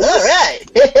 All right,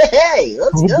 hey,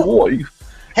 let's go. boy.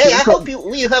 Hey, I hope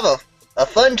you have a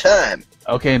fun time.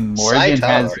 Okay, Morgan Saitama.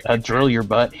 has a drill your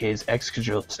butt. His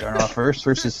Excadrill starting off first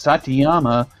versus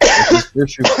Satayama,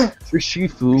 which is for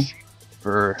Shifu.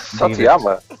 For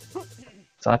Satayama.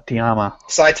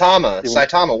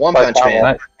 Saitama, One Punch Man.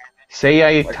 What?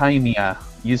 Saitama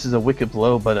uses a wicked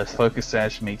blow, but a focus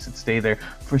sash makes it stay there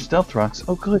for stealth rocks.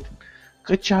 Oh, good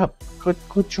job,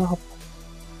 good job.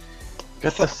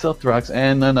 Got the stealth rocks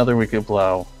and another wicked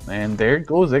blow, and there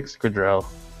goes Excadrill.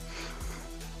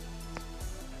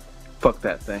 Fuck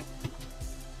that thing.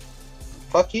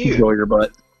 Fuck you. Drill your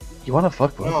butt. You want to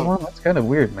fuck Pokemon? That's kind of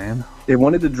weird, man. They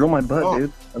wanted to drill my butt, Oh.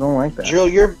 dude. I don't like that. Drill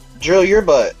your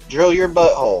butt. Drill your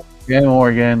butthole. Okay,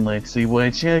 Morgan, let's see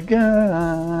what you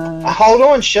got. Hold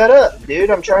on, shut up, dude.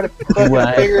 I'm trying to fucking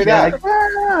What figure it you out.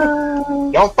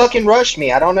 got? Don't fucking rush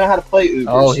me. I don't know how to play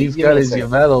Uber. Oh, so he's give me got a his second.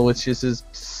 Yveltal, which is his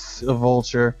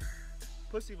vulture.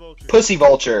 Pussy vulture. Pussy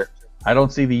vulture. I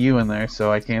don't see the U in there,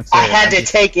 so I can't say I it. had to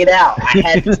take it out.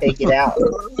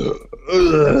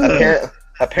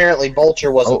 Apparently,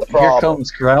 vulture wasn't the Here problem.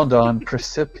 comes Groudon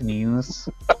Precipines.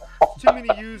 Too many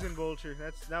U's in vulture.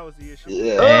 That was the issue.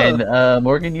 Yeah. And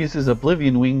Morgan uses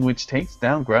Oblivion Wing, which takes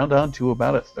down Groudon to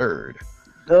about a third.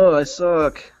 Oh, I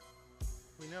suck.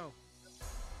 We know.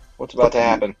 What's about to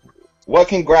happen? What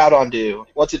can Groudon do?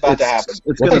 What's about to happen?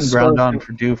 It's What gonna can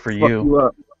Groudon do for fuck you? you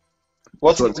up.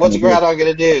 What's what's Groudon gonna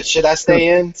gonna do? Should I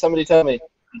stay in? Somebody tell me.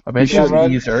 I bet Yeah, he's gonna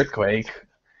right. use Earthquake.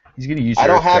 He's gonna use I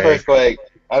don't have Earthquake. Earthquake.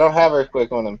 I don't have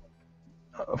Earthquake on him.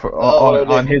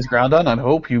 On his Groudon? I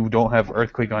hope you don't have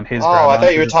Earthquake on his Oh, Groudon. I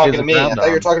thought you were because talking it's to his me. I thought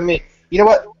you were Groudon. talking to me. You know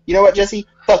what? You know what, Jesse?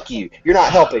 Fuck you. You're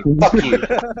not helping. Fuck you.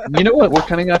 You know what? We're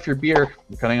cutting off your beer.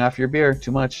 We're cutting off your beer.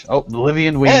 Too much. Oh,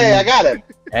 Oblivion Wing. Hey, I got him.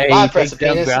 Hey, Bye, take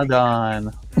down Precipice.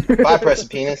 Groudon. Bye,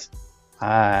 Precipice.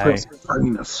 Hi.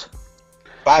 Penis.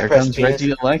 Bye, Here comes Precipice.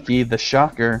 Reggie Lecky, the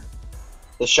shocker.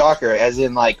 The shocker, as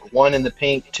in like one in the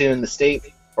pink, two in the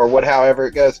stink, or what? However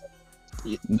it goes.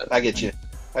 I get you.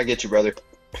 I get you, brother.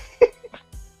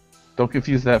 Don't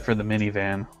confuse that for the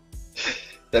minivan.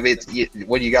 That means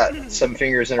what do you got? Some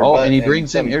fingers in her Oh, butt. and he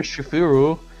brings in some...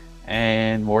 Irshifuru,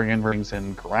 and Morgan brings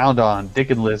in Groudon, Dick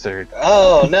and Lizard.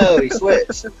 Oh no, he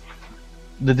switched.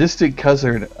 The distant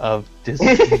cousin of Dick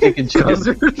and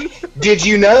Chicken. Did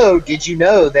you know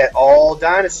that all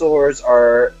dinosaurs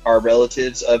are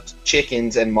relatives of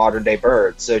chickens and modern day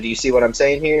birds? So do you see what I'm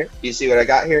saying here? Do you see what I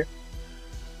got here?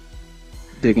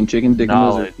 Dick and chicken, dick and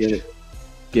Knowledge. lizard. Get it.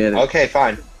 Get it. Okay,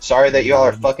 fine. Sorry that y'all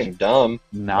are fucking dumb.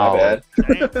 Knowledge.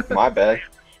 My bad. My bad.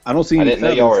 I don't see I any didn't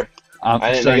know y'all feathers. were.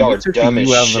 I didn't Sorry, know y'all were you took dumb the as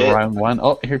U out of the shit. wrong one.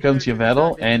 Oh, here comes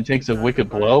Yveltal, and takes a wicked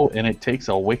blow, and it takes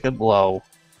a wicked blow.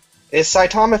 Is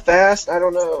Saitama fast? I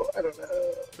don't know.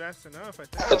 Fast enough, I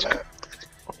think.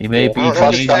 He may be I don't know if it's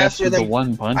funny faster with the than-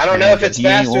 one punch. I don't know man, if it's but he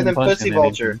ain't faster one than punching Pussy anything.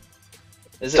 Vulture.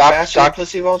 Is it Doc- faster than Doc-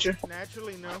 Pussy Vulture?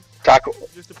 Naturally, no.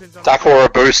 Just depends on.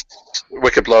 Darkora boost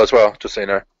Wicked Blow as well, just so you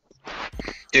know.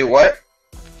 Do what?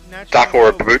 Naturally, Dark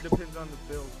Aura no, but boot. it depends on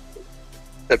the build.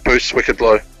 It boosts Wicked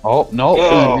Blow. Oh no!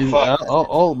 Oh, fuck.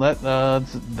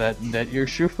 That your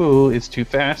Shufu is too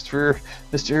fast for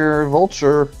Mr.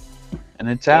 Vulture, and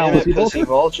it's out. Damn it, Pussy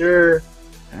Vulture.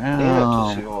 Damn it, Ow.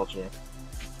 Pussy Vulture.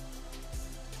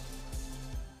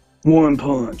 One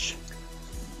punch.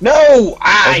 No! Oh,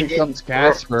 I here didn't. comes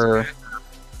Casper,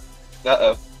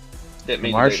 Uh-oh. Didn't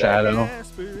mean to do that. Marshadow.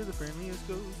 Casper, the friendliest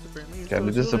ghost, the friendliest Kinda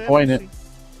ghost you'll disappointed. ever see.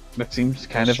 That seems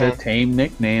kind of a Sure. tame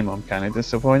nickname. I'm kind of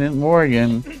disappointed in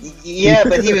Morgan. Yeah,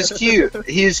 but he was cute.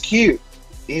 He was cute.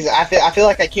 I feel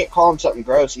like I can't call him something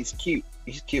gross. He's cute.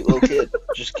 He's a cute little kid.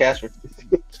 Just Casper.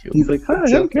 He's like, hi,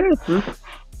 I'm Casper.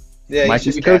 Yeah, he's Michael,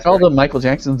 just you could have called Casper. them Michael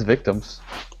Jackson's victims.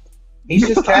 He's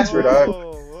just Casper, dog.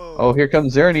 Whoa. Oh, here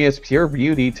comes Xerneas, pure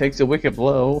beauty, takes a wicked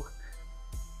blow.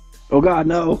 Oh god,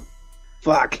 no.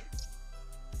 Fuck.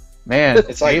 Man,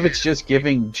 It's like- David's just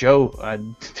giving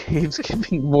Dave's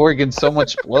giving Morgan so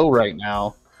much blow right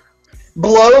now.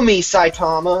 Blow me,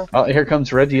 Saitama. Oh, here comes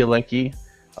Regieleki.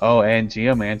 Oh, and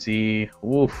Geomancy.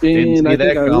 Oof, didn't And see I that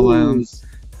think I coming. lose.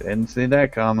 Didn't see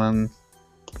that coming.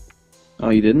 Oh,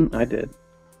 you didn't? I did.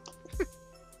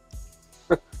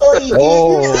 Oh, you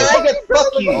Oh. faggot.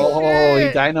 Fuck you. Oh, he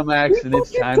Dynamax, and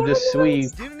it's time to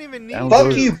sweep. Didn't even need Down Fuck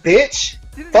goes- you, bitch.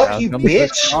 Didn't Fuck Down you, comes the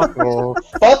bitch. Taco.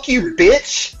 Fuck you,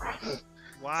 bitch.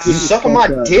 Wow. You suck on my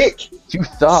dick. You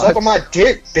thought. Suck on my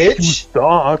dick, You bitch.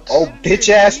 thought. Oh, bitch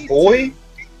ass boy.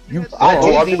 You I thought.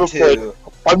 did I've need never played- to.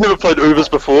 I've never played Ubers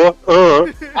before.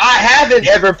 I haven't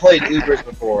ever played Ubers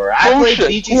before. I played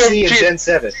VGC in Gen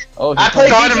 7. Oh, I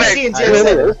played Dynamax VGC in Gen Journey.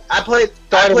 7. I played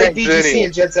Dynamax VGC Journey.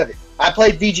 in Gen 7. I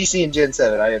played VGC in Gen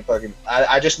 7. I didn't fucking.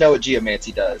 I just know what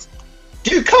Geomancy does.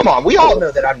 Dude, come on. We all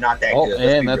know that I'm not that Oh, good.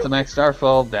 Let's and be that's real. the next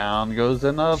Starfall. Down goes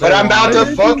another. But I'm about to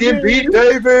one. fucking beat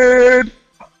David.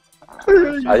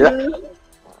 Are ya?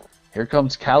 Here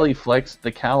comes Califlex,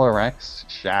 the Calyrex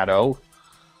Shadow.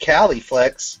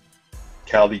 Califlex.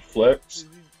 Califlex.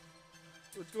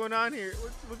 What's going on here?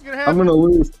 What's gonna I'm happen? gonna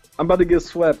lose. I'm about to get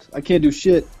swept. I can't do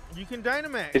shit. You can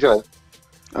Dynamax. He's gonna.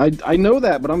 I know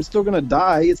that, but I'm still gonna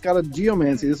die. It's got a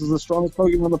Geomancy. This is the strongest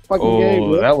Pokemon in the fucking game. Oh,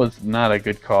 Bro. that was not a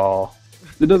good call.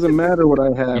 It doesn't matter what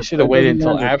I have. You should have It waited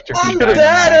doesn't until matter. after he I'm died.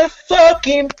 about to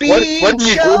fucking beat When do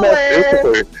you your G-Max ass.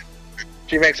 Urshifu?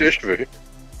 G-Max Urshifu?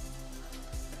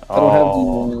 I don't have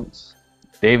Oh, Geomans.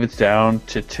 David's down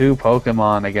to 2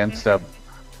 Pokemon against a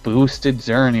boosted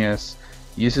Xerneas.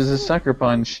 Uses a Sucker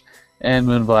Punch, and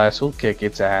Moonblast will kick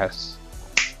its ass.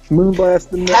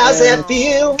 Moonblast in the How's ass. that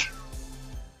feel?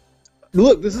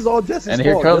 Look, this is all Jesse's And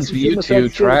here fault. comes Jesse shouldn't have said Mewtwo,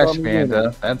 shit Trash about me winning.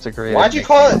 Panda. That's a great. Why'd you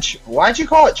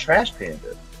call it Trash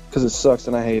Panda? Because it sucks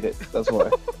and I hate it. That's why.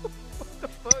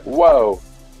 Whoa.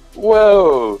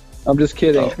 Whoa. I'm just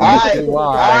kidding. Alright,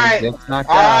 alright, It's not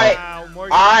alright. Wow,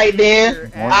 Morgan, Alright then. your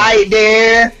ass. Alright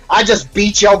then. I just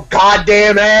beat your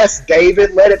goddamn ass,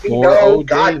 David. Let it be Poor known. old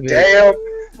David. Goddamn.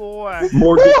 Boy.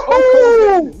 Morgan.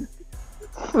 Woohoo!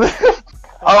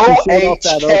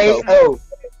 O-H-K-O.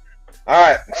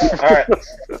 Alright. Alright.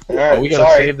 Oh, we gotta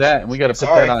Sorry. save that, and we gotta put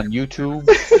Sorry. that on YouTube.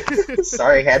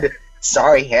 Sorry,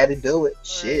 had to do it.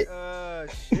 Shit.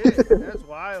 Shit. That's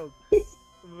wild.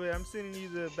 Wait, I'm sending you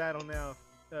the battle now,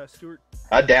 Stuart.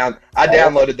 I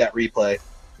downloaded that replay.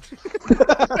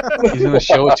 He's gonna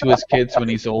show it to his kids when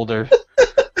he's older.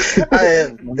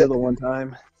 Remember the one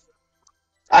time?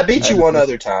 I beat you one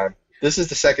other time. This is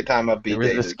the second time I've beat There was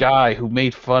David. this guy who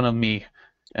made fun of me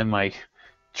and my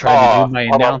tried to do my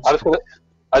hold on. announcement.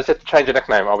 I just have to change a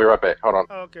nickname. I'll be right back. Hold on.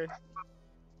 Oh, okay.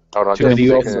 Hold on. Dude, Just a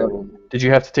you second. Did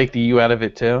you have to take the U out of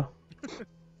it too?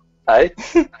 Hey? I'm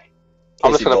just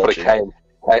Casey gonna put a Bolton. K.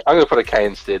 Hey, I'm gonna put a K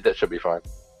instead. That should be fine.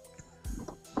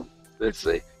 Let's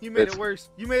see. You made It's- it worse.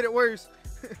 You made it worse.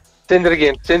 Send it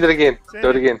again. Send it again. Send Do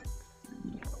it it. again.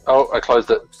 Oh, I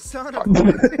closed it. Son of a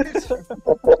bitch.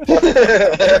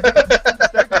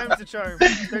 Third time's the charm.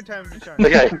 Third time's the charm.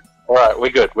 Okay. All right. We're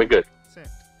good. We're good. Sent.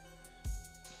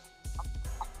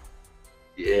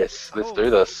 Yes. Let's Oh. do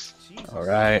this. Jesus. All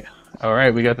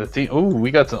right. We got the team. Oh, we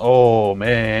got the. Oh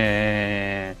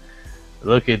man,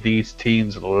 look at these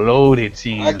teams, loaded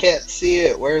teams. I can't see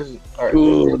it. Where's it? All right.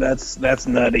 Ooh, that's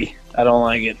nutty. I don't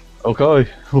like it. Okay.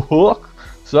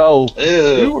 So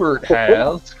Ew,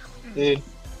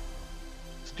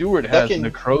 Stewart has dude.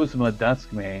 the Necrozma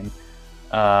Duskmane.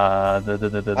 I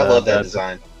love that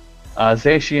design.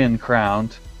 Zacian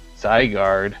Crowned,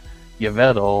 Zygarde,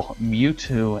 Yveltal,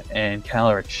 Mewtwo, and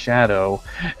Calyrex Shadow.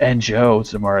 And Joe,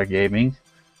 Zamora Gaming,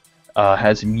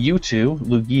 has Mewtwo,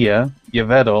 Lugia,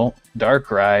 Yveltal,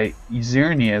 Darkrai,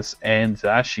 Xerneas, and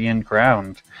Zacian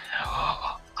Crowned.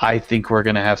 I think we're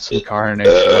going to have some carnage.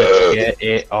 Let's get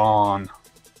it on.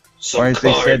 Some Or as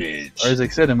they said- carnage. Or as I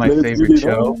said in my Let's favorite get it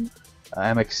show, on.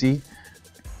 MXC,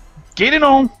 get it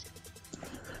on!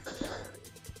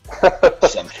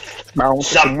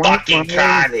 Some fucking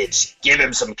carnage. Give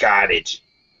him some carnage.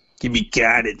 Give me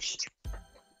cottage.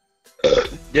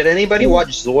 Did anybody watch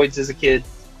Zoids as a kid?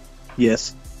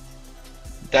 Yes.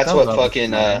 That's Sounds what like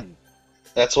fucking fun.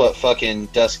 that's what fucking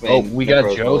Duskmane. Oh, we got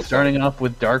Necrozma Joe looks starting off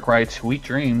with Darkrai Sweet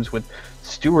Dreams with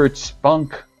Stuart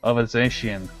Spunk of a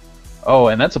Zacian. Oh,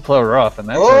 and that's a player off, and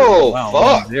that's Oh, wow,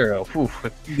 fuck. 1-0.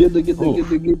 Oof. Get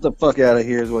the fuck out of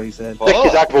here is what he said. like. Stick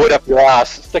your dark void up your ass.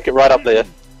 Stick it right up there.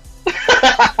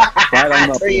 Right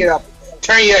on up Turn you up.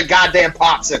 Turn you a goddamn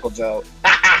popsicle, Joe.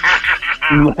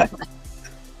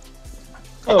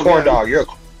 A corn dog. You're I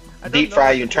a don't deep know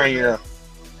fry if you and it's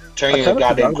turn like you a kinda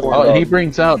goddamn forgot corn Oh, and he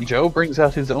dog. Joe brings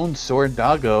out his own Sword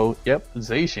Doggo, yep,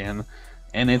 Zacian,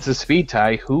 and it's a speed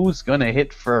tie. Who's gonna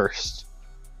hit first?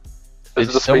 Is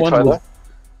it a speed tie, though?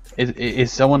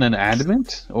 Is someone an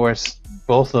adamant, or is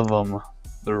both of them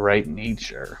the right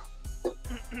nature?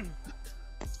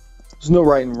 There's no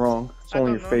right and wrong. It's I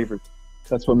only don't your know. favorite.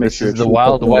 That's what makes This you is the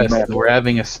Wild West. We're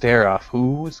having a stare off.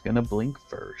 Who's gonna blink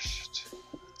first?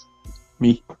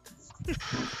 Me.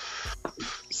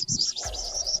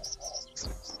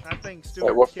 I think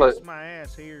Stuart what kicks play- my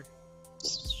ass here.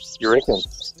 You reckon?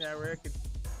 Yeah, I reckon.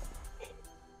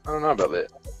 I don't know about that.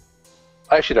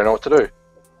 I actually don't know what to do.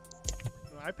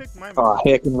 Well, I picked my Oh,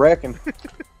 heck and reckon.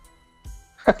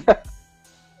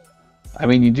 I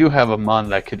mean, you do have a mon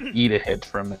that could eat a hit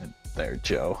from it there,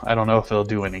 Joe. I don't know if it'll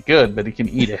do any good, but it can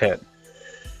eat a hit.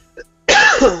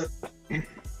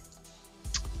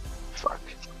 Fuck.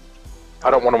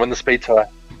 I don't want to win the speed tie.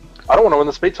 I don't want to win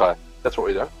the speed tie. That's what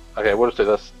we do. Okay, we'll just do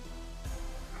this.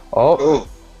 Oh.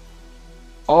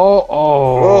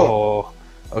 Oh.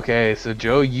 Okay, so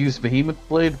Joe used Behemoth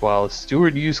Blade while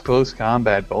Stewart used Close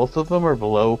Combat. Both of them are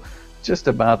below just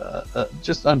about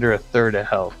just under a third of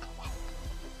health.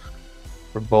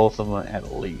 For both of them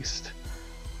at least.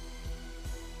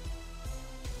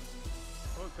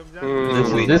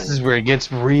 This is where it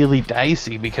gets really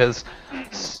dicey because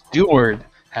Stewart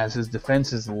has his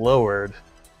defenses lowered,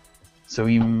 so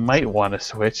he might want to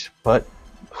switch, but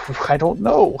I don't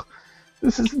know.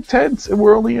 This is intense, and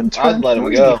we're only in turn I'd let him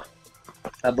 3. go.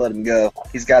 I'd let him go.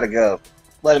 He's got to go.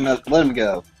 Let him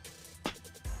go.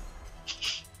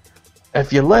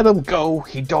 If you let him go,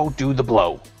 he don't do the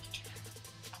blow.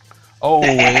 Oh,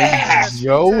 and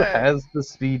Joe has the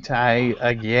speed tie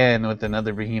again with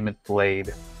another Behemoth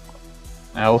Blade.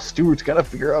 Now Stewart's got to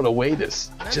figure out a way to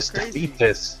just defeat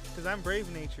this. Because I'm brave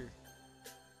nature.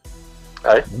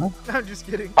 Hey? I'm just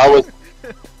kidding. I was.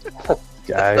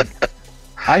 Guy.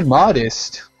 I'm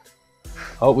modest.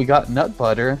 Oh, we got Nut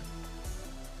Butter.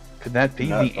 Could that be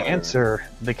Nut the butter. answer?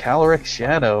 The Caloric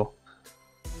Shadow.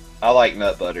 I like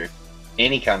nut butter.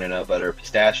 Any kind of nut butter.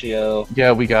 Pistachio.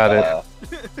 Yeah, we got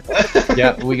it.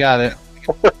 Yeah, we got it.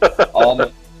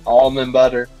 Almond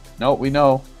butter. No, we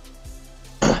know.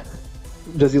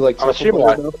 Does he like I'm truffle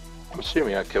butter, though? I'm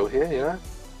assuming I'd kill here, you know?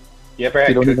 You ever had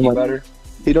You don't cookie even like- butter?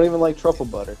 He don't even like truffle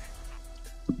butter.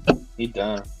 He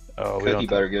done. Oh, we Cookie don't.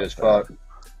 butter good as fuck.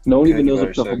 No one even Cookie knows what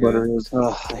butter's so truffle good. butter is.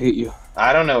 Ugh, I hate you.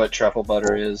 I don't know what truffle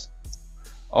butter is.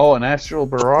 Oh, an Astral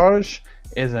Barrage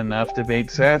is enough to bait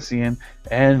Sassian,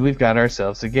 and we've got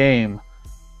ourselves a game.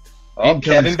 Oh, In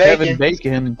comes Kevin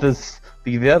Bacon. Bacon,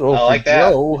 the Vettel I like for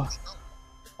that. Joe.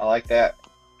 I like that.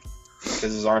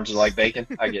 Because his arms are like bacon.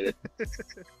 I get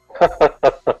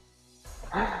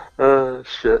it.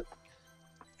 Shit.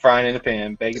 Frying in a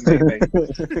pan. Bacon, bacon,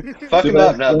 bacon. Fuck Did him I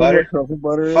up, nut explain butter. what truffle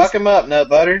butter is? Fuck him up, nut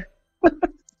butter.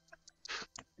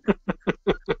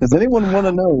 Does anyone want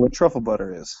to know what truffle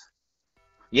butter is?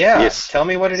 Yeah. Yes. Tell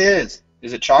me what it is.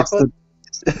 Is it chocolate?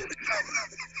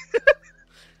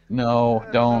 No,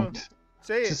 don't.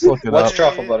 Say it. Just look it What's up.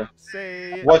 truffle butter?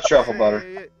 Say it. What's truffle Say butter?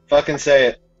 it. Fucking say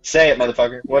it. Say it,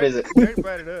 motherfucker. What is it? You already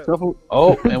brought it up. Truffle.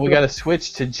 Oh, and we got to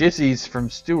switch to Jizzy's from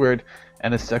Stewart,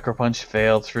 and a Sucker Punch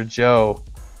fails for Joe.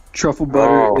 Truffle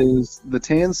butter Oh. is the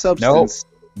tan substance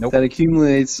Nope. that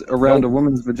accumulates around a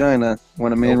woman's vagina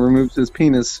when a man removes his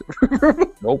penis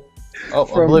Nope. Oh,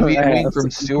 from Oblivion her Wing ass from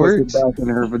and Stewart, puts it back in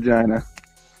her vagina.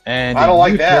 and I don't a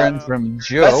like that. U-turn from That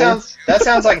Joe,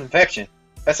 sounds like infection.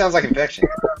 That sounds like infection.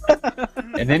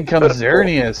 and then comes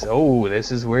Xerneas. Oh,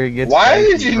 this is where it gets. Why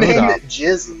dicey. did you name Rudolph. it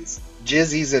Jizzies?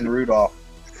 Jizzies and Rudolph.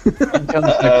 In comes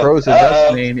Necroza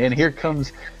Dustmane, and here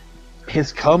comes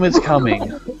his cum is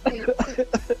coming.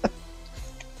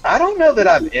 I don't know that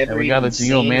I've And ever we got a even seen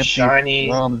Geomancy shiny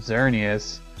from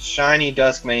Xerneas.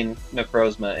 Duskmane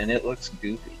Necrozma, and it looks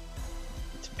goofy.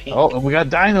 It's pink. Oh, and we got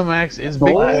Dynamax. It's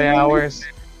big Oh. powers.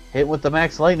 Hit with the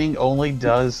Max Lightning only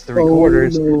does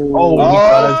 3/4. no. Oh, Oh, we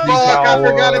got a Z fuck! I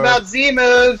forgot power. about Z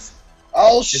moves.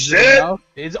 Oh Is it shit! enough?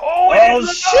 It's Oh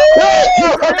shit!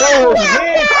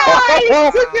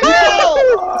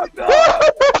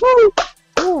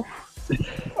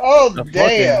 Oh The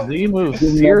damn! fucking Z move, Give me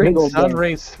that Searing big old gun.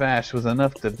 Sunray Smash was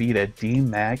enough to beat a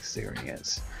D-Max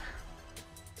Xerneas.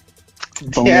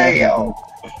 Damn!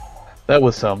 That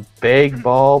was some big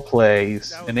ball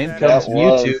plays. That was And in bad. comes That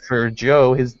was. Mewtwo for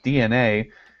Joe, his DNA.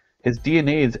 His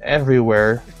DNA is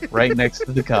everywhere, right next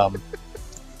to the cum.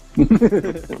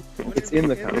 It's in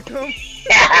the cum. cum.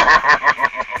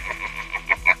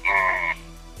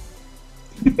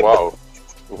 Whoa.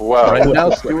 Wow. Right now,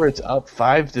 Stewart's up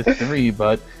 5-3,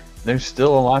 but there's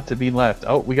still a lot to be left.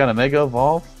 Oh, we got a Mega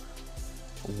Evolve.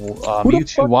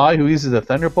 Mewtwo Y, who uses a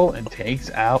Thunderbolt and takes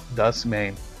out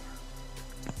Duskmane.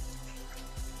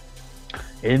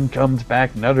 In comes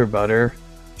back Nutter Butter.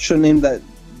 Should have named that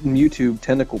Mewtwo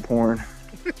tentacle porn.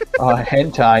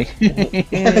 Hentai.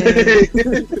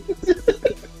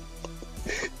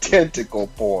 Tentacle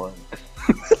porn.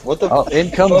 What the Oh,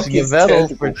 in comes fuck is Yveltal tentacle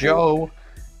for porn? Joe.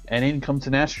 And in comes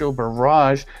an Astral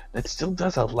Barrage that still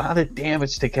does a lot of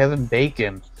damage to Kevin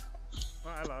Bacon.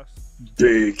 Well, I lost. I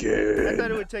Bacon.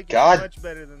 thought it would take God. it much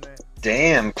better than that.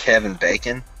 Damn, Kevin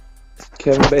Bacon.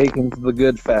 Kevin Bacon's the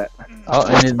good fat. Oh,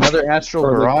 and another Astral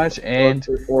Or the- Barrage, and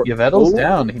Or- Yveltal's Oh,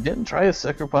 down. He didn't try a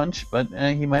Sucker Punch, but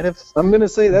he might have. I'm gonna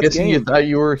say that's Guessing you game.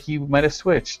 thought he might have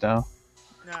switched, though.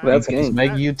 No, Nah, That's I, game.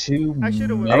 Mewtwo. I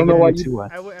should've went- I don't know why you-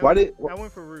 Mewtwo. I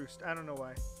went for Roost. I don't know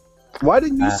why. Why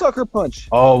didn't you Ah. sucker punch?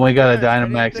 Oh, we got a Because I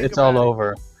didn't Dynamax. think It's all about it.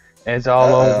 over. It's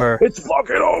all Uh-oh. over. It's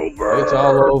fucking over. It's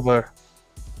all over.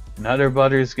 Nutter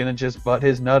Butter's gonna just butt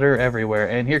his nutter everywhere.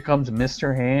 And here comes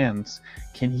Mr. Hands.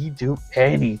 Can he do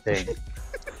anything?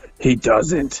 He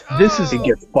doesn't. This is. He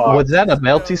gets fucked. Was that a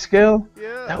multi-scale?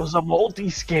 Yeah. That was a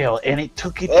multi-scale, and it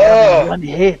took it down in one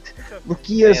hit. Look,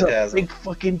 he is a Phantasm. big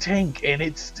fucking tank, and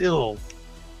it's still.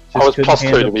 I was couldn't plus 2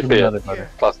 hand to up be to fair. Nutter Butter.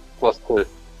 Plus 2.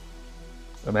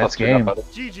 And that's Plus 2 game. Butter.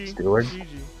 GG. Stewart. GG.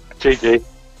 GG.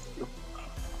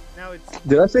 Now it's.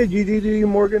 Did I say GG to you,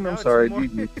 Morgan? now I'm it's sorry, more-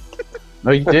 GG.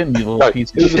 No, you didn't, you little No,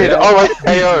 piece of you shit. did. Oh wait,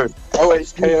 KO. Oh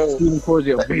wait, KO. Steven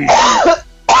Corzio.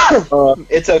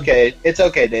 It's okay. It's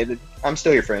okay, David. I'm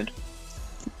still your friend.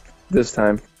 This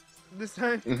time. This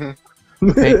time.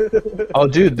 Hey. Oh,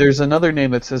 dude, there's another name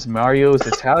that says Mario is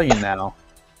Italian now.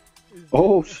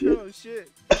 Oh, shit. Oh shit.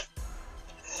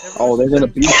 Oh, they're gonna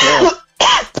beat him.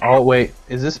 Oh, wait,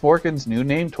 is this Morgan's new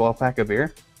name, 12-pack of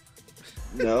beer?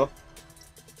 No.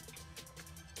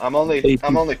 I'm only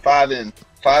 5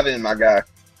 in, my guy.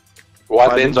 Why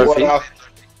benzo feet?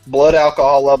 Blood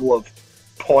alcohol level of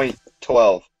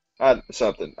 0.12.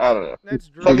 Something. I don't know. That's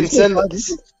Fucking drunk.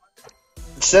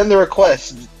 send the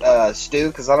request, Stu,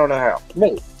 because I don't know how.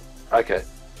 Okay.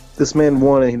 This man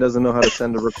won and he doesn't know how to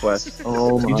send a request.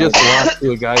 Oh my. You just lost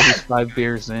to a guy who's 5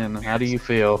 beers in. How do you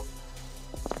feel?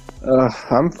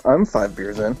 I'm 5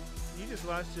 beers in. You just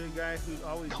lost to a guy who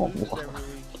always Don't loses lie. every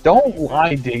week. Don't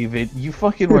lie, David. You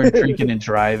fucking weren't drinking and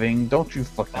driving. Don't you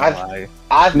fucking I've- lie.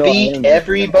 I've No, I beat am.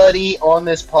 everybody on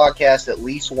this podcast at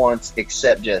least once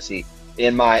except Jesse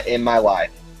in my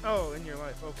life. Oh, in your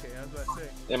life. Okay, I was about to say.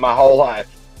 In my whole life.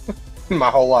 my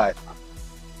whole life.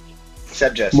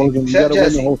 Except Jesse. Morgan, you Except gotta win the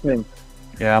Jesse. whole thing.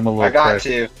 Yeah, I'm a little I got pricked.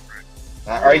 to.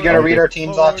 Are you going to read our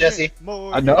teams off, Jesse?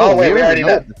 I know. Oh, wait, we already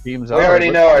know. what the teams We are. already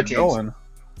Let's know our keep teams. going.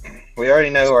 We already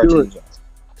know who our Stuart. teams are.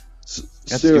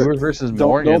 That's Stuart, Stewart versus don't-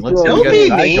 Morgan. don't Let's see throw- who Don't gets be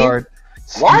side mean. guard.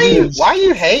 Why are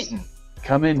you hating?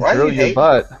 Come in, Why drill you your hate-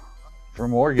 butt for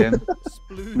Morgan.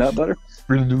 Splooge. Nut butter?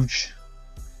 Splooge.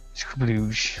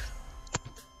 Splooge.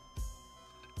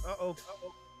 Uh-oh.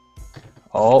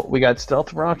 Oh, we got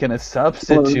Stealth Rock and a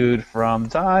substitute from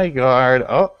Zygarde.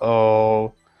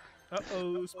 Uh-oh.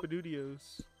 Uh-oh,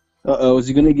 Spadoodios. Uh-oh, is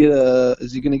he gonna get a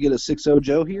 6-0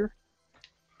 Joe here?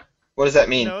 What does that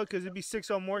mean? No, because it'd be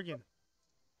 6-0 Morgan.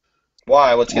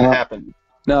 Why? What's going to happen?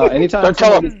 No, anytime Don't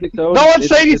tell somebody him. gets 6-0, No one it's-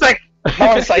 say anything. No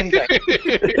one say anything.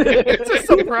 It's a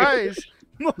surprise.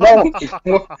 No.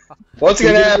 What's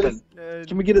going to happen?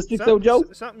 Can we get a 6-0 Joe?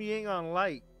 Something you ain't gonna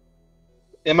like.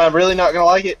 Am I really not going to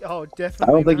like it? Oh, I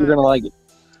definitely. don't think you're gonna like it.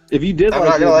 If you did I'm like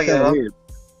not it, gonna it's like it, kinda huh? weird.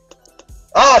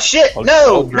 Oh, shit! Oh, No!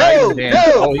 oh, Dragon No! Dance.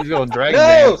 No! Oh, he's going Dragon No!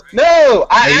 Dance. No!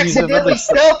 I Maybe he's accidentally another-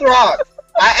 stealth rock!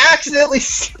 I accidentally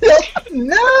stealth.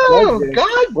 No! Okay.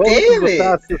 God Well, this is damn the it!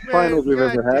 fastest finals we've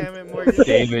God ever had. damn it, Morgan.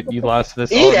 David, you lost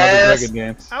this. Eat Oh, another ass. Dragon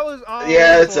Dance. I was all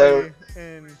Yeah, in it's for over. you,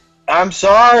 and I'm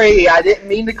sorry. I didn't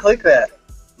mean to click that.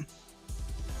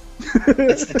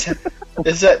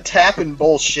 It's that tapping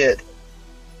bullshit.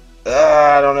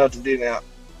 I don't know what to do now.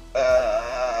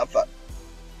 Fuck.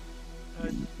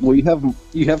 Well, you have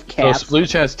So cats.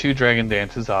 Splooge has 2 Dragon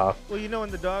Dances off. well, you know, in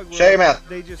the dog world, Shut your mouth.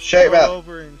 they just Shut your roll mouth.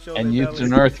 over and show And their used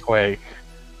an belly. Earthquake.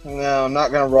 No, I'm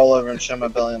not gonna roll over and show my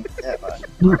belly. Yeah, fine.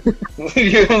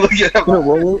 You look at You're gonna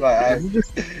roll my over. eyes. You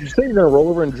say you're gonna roll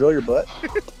over and drill your butt?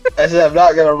 I said I'm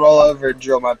not gonna roll over and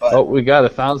drill my butt. Oh, we got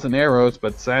 1,000 arrows,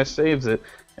 but Sash saves it.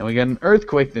 And we got an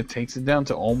Earthquake that takes it down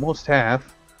to almost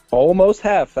half. Almost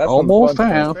half. That's when the Almost fun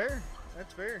half. That's fair.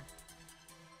 That's fair.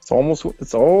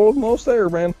 It's almost there,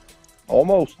 man.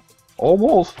 Almost.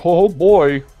 Almost. Oh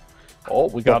boy. Oh,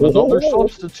 we got another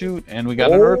substitute, and we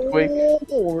got an Earthquake.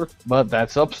 But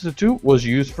that substitute was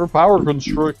used for Power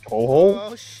Constrict. Oh.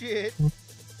 Oh shit.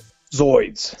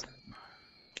 Zoids.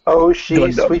 Oh, she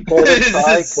Gundam. sweet little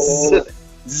cycle.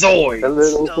 Zoid. A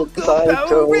little Go psycho.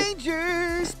 Power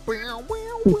Rangers.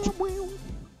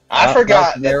 I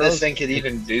forgot that arrows. this thing could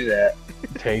even do that.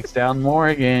 Takes down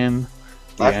Morgan.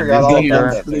 I The forgot end all is about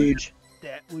here. that thing.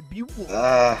 That would be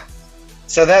one.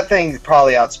 So that thing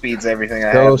probably outspeeds everything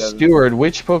I So, have. doesn't it? Stewart,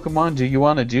 which Pokemon do you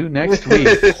want to do next week?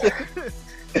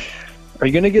 Are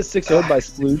you gonna get 6-0'd by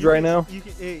Splooge right now? You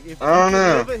can, hey, if I don't you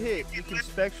know. live a hit, you can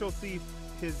Spectral Thief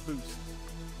his boost.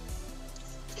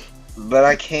 But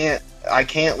I can't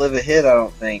live a hit. I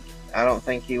don't think. I don't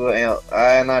think he will.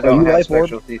 And I don't you have Life Orb?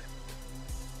 special thief.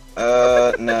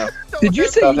 No, Did you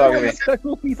say Stop you talking have to a me.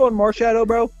 special thief on Marshadow,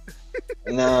 bro?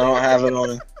 no, I don't have it on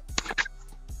him.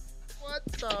 What?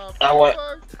 I want.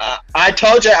 I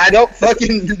told you I don't play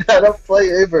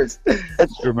Ubers.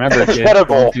 Remember, kids,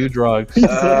 Incredible. don't do drugs.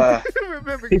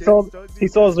 Remember, He kids, saw don't do he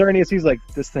saw Xerneas. He's like,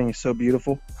 this thing is so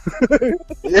beautiful. I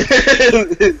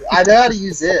know how to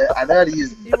use it. I know how to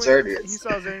use He went- He Xerneas. saw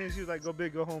Xerneas, he was like, go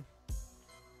big, go home.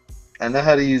 I know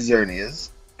how to use Xerneas,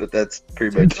 but that's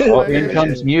pretty much Oh, Oh, all. here yeah.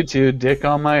 comes Mewtwo, dick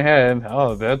on my head.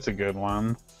 Oh, that's a good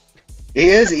one. He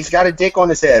is. He's got a dick on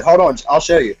his head. Hold on. I'll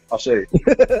show you.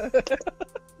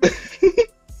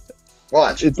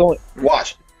 Watch. It's only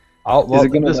Watch. Oh, well, it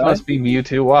gonna this die? must be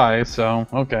Mewtwo Y, so,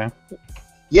 okay.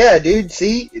 Yeah, dude.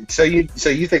 See. So you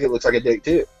think it looks like a dick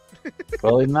too?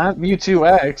 Well, not Mewtwo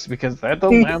X, because that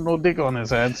don't have no dick on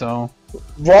his head, so...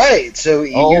 Right. So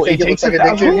you Oh, think it it looks takes like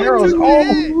a dick 1,000 too? arrows.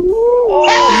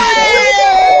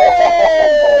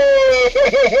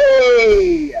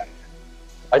 Hey!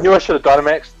 I knew I should have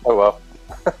Dynamaxed. Oh well.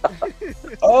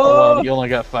 Oh, well, you only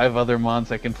got 5 other mons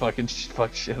that can fucking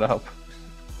fuck shit up.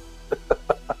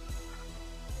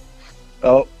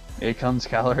 oh, Here comes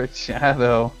Calorit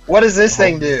Shadow. What does this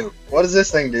thing do? What does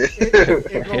this thing do?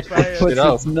 It goes fire. Put puts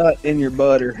up. its nut in your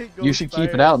butter. It goes You should keep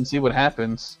fire. it out and see what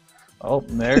happens. Oh,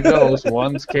 there it goes.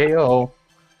 One's KO.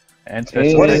 And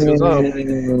special What is- attack goes up. And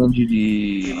It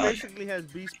GG. basically has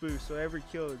beast boost, so every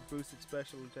kill it boosts its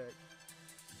special attack.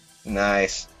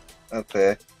 Nice.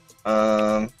 Okay.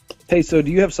 Hey, so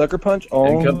do you have Sucker Punch? Here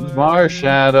Oh, comes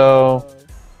Marshadow.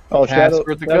 oh, Pass Shadow.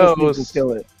 for the Shadow Sneak will ghost.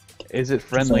 kill it. Is it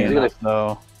friendly Sorry. enough,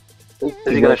 though? Is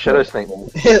he going to Shadow Sneak?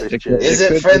 Is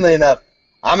it friendly enough?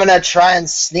 I'm gonna try and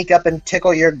sneak up and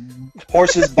tickle your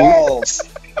horse's balls.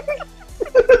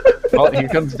 Oh, here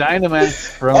comes Dynamax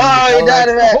from... Oh, you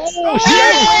Dynamax! Oh,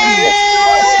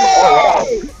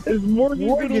 shit! Is Morgan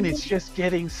Morgan is just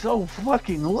getting so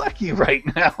fucking lucky right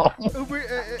now. Uber,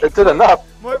 It did enough.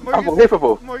 Morgan's,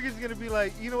 Unbelievable. Morgan's gonna be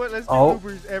like, you know what? Let's do Oh.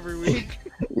 Ubers every week.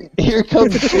 Here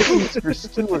comes Chickens for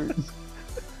stewards.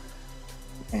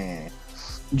 What am I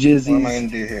Jizzy. gonna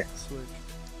do here? Switch.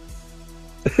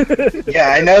 Yeah,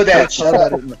 I know that. Shut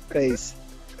Shut up. in the face.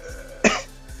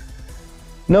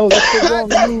 No, that's the wrong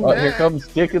move. Oh, here comes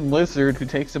Dick and Lizard, who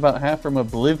takes about half from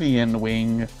Oblivion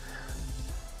Wing,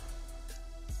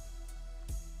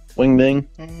 Wing ding.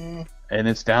 and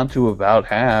it's down to about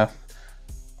half.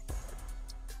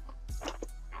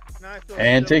 Now I feel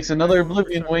And silly. takes another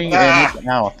Oblivion Wing, Ah. and it's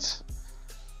out.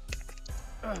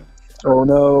 Oh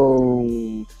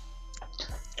no.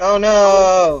 Oh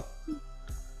no.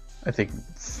 I think.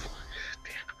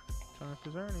 Time for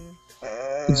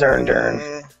Xerneas.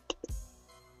 Zern.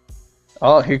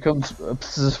 Oh, here comes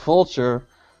this Vulture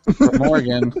from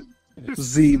Morgan.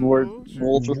 Z word.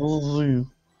 Oh,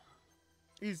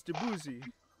 He's the boozy.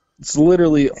 It's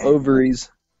literally ovaries.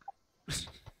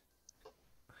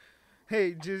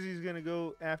 Hey, Jizzy's gonna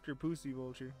go after Pussy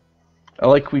Vulture.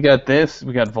 like we got this,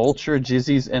 we got Vulture,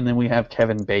 Jizzy's, and then we have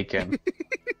Kevin Bacon.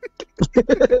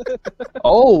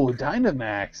 Oh,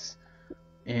 Dynamax.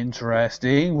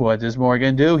 Interesting. What does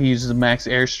Morgan do? He uses the max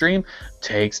airstream,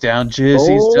 takes down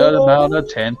Jizzy's to about a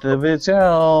 10th of its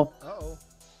health. Uh-oh.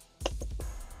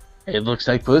 It looks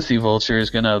like Pussy Vulture is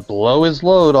gonna blow his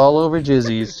load all over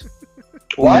Jizzy's.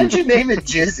 Why did you name it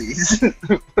Jizzy's?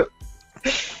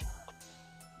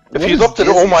 If you looked at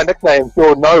all my nicknames,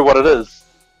 you'll know what it is.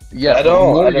 Yeah, I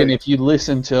don't- Morgan, if you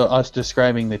listened to us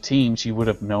describing the teams, you would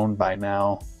have known by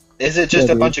now. Is it just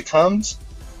Yeah, a dude. bunch of cums?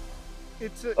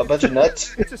 It's A bunch of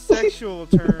nuts? It's a sexual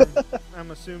term,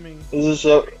 I'm assuming. Is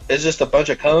this just a bunch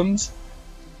of cums?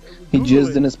 He Google jizzed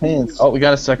it. in his pants. Oh, we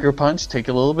got a Sucker Punch, take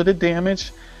a little bit of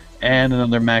damage, and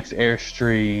another max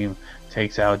airstream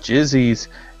takes out Jizzy's,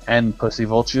 and Pussy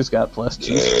Vulture's got +2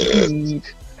 speed.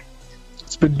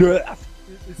 It's been death.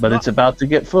 But not, it's about to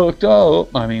get fucked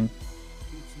up. I mean,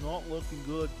 It's not looking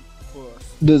good for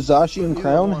us. Does Zacian Either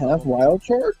Crown one of have them. Wild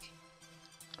Charge?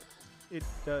 It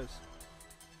does.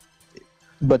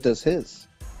 But does his?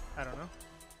 I don't know.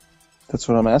 That's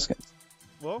what I'm asking.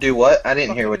 Well, Do what? I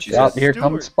didn't hear what you Fucking said. out here Stewart.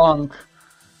 comes Spunk.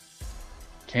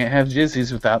 Can't have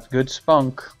Jizzy's without good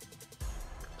Spunk.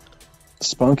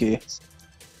 Spunky.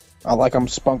 I like him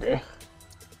spunky.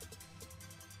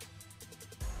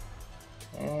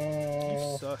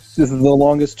 you sus. This is the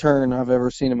longest turn I've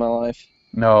ever seen in my life.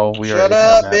 No, we Shut already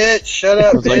up, had that. bitch! Shut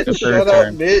up, It was like the bitch! third Shut up,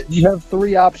 turn. bitch! You have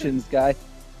 3 options, guy.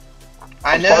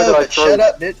 I I'm sorry know, that I but threw. shut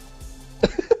up, bitch!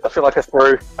 I feel like I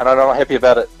threw, and I'm not happy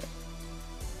about it.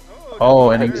 Oh,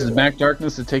 and he it's uses Back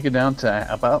Darkness to take it down to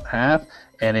about half.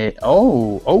 And it.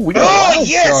 Oh, we got a Oh, Wild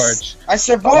yes! Charge. I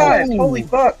survived! Oh. Holy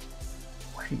fuck!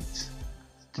 Wait.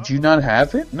 Did you not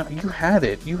have it? No, you had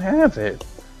it. You have it.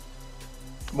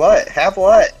 What? Have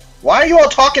what? Why are you all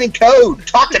talking in code?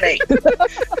 Talk to me!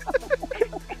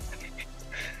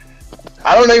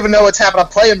 I don't even know what's happening.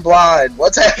 I'm playing blind.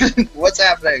 What's happening? What's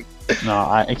happening? No,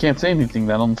 I can't say anything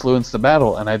that'll influence the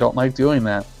battle, and I don't like doing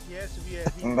that. Yes, if you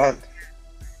had heat. But-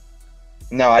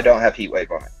 No, I don't have heat wave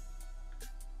on it.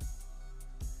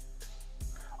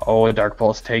 Oh, a Dark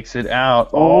Pulse takes it out.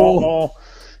 Oh,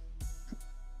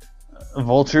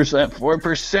 Vulture's at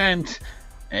 4%.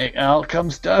 Out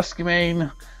comes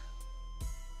Duskmane.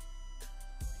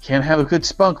 Can't have a good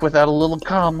spunk without a little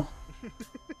cum.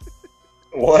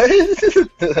 What?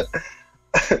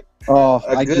 Oh,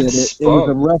 A I good get it. It was a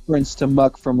spunk. reference to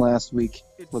Muck from last week.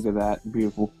 It's- Look at that.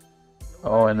 Beautiful.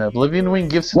 Oh, and the Oblivion Wing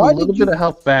gives him Why a little did you- bit of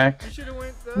health back. You should have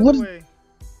went the What other is- way.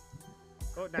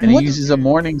 Oh, now And he you uses do a it.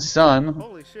 Morning Sun.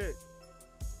 Holy shit.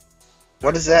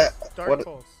 What is that? Dark What?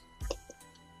 Pulse.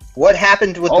 What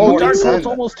happened with the Oh, morning Dark sun? Pulse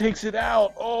almost takes it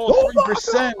out. Oh,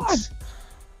 3%.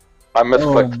 I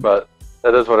misclicked, but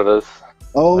it is what it is.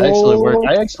 Oh,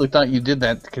 I actually thought you did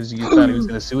that because you thought he was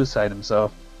going to suicide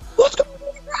himself. Let's go,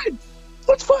 Ryan!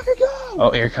 Let's fucking go!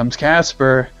 Oh, here comes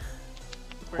Casper.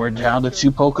 We're down to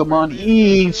 2 Pokemon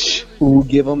each. Ooh,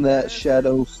 give him that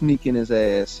shadow sneak in his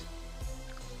ass.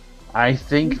 I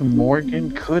think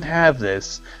Morgan could have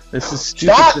this. This is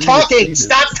stupid. Stop for me to talking! say this.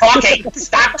 Stop talking!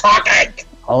 Stop talking!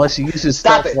 Unless he uses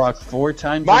Stop Stealth it. Rock 4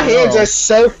 times My in a hands row. are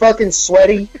so fucking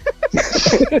sweaty.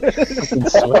 Fucking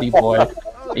sweaty boy.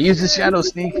 He uses Shadow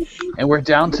Sneak, and we're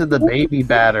down to the baby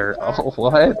batter. Oh,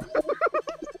 what?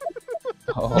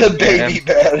 Oh, The baby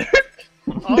batter.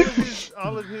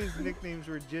 All of his nicknames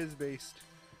were jizz based.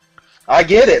 I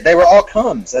get it. They were all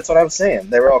cums. That's what I was saying.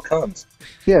 They were all cums.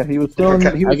 Yeah, he was throwing.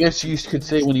 He I was, guess you could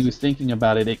say when he was thinking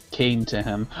about it, it came to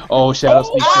him. Oh, Shadow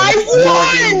Sneak.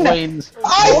 I Morgan won! wins.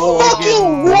 I Morgan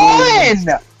fucking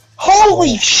won!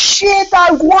 Holy shit!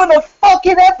 I won a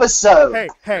fucking episode.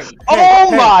 Hey.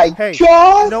 Oh my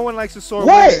god! No one likes a sore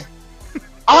What? winner.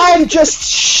 I'm just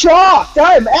shocked.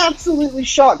 I am absolutely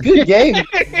shocked. Good game.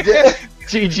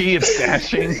 GG is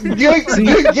dashing.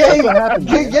 Good game. what happened,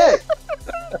 Good man. game.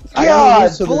 I God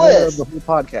lose to the winner of bless. the whole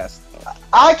podcast.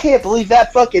 I can't believe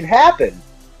that fucking happened.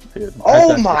 Dude, Oh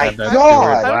I thought my you had that, God.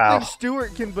 Stuart. I don't Wow. think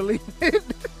Stuart can believe it.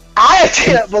 I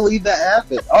can't believe that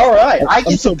happened. All right, I I'm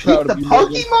get so to pick proud the of you,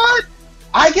 Morgan. Pokemon.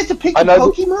 I get to pick I the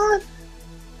know Pokemon.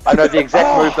 I know the exact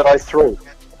Oh. move that I threw.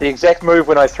 The exact move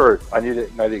when I threw. I knew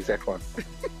to know the exact one.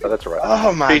 But that's alright.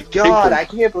 Oh my People. god, I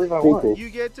can't believe I won. People. You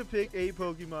get to pick a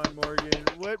Pokemon, Morgan.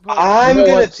 What I'm You know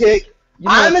gonna what? pick. You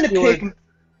know I'm what, gonna Stuart? pick.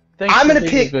 Thanks I'm for gonna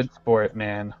being pick- a good sport,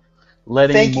 man.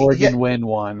 Letting Thank you, Morgan yeah. win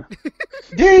one.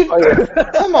 Dude, Oh,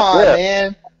 yeah. come on, Yeah.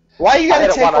 man. Why you I gotta had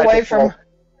it take one, I away had from?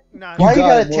 Nah, Why you got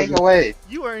gotta it, take Morgan. away?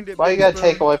 you earned it. Why big you gotta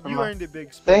spoon. take away from You my- earned it,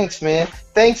 big spoon. Thanks, man.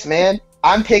 Thanks, man.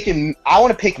 I'm picking. I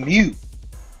want to pick Mew.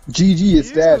 GG is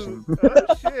You? dashing.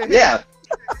 Oh, shit. Yeah,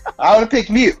 I want to pick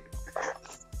Mew.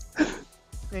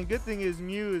 And good thing is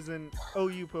Mew is an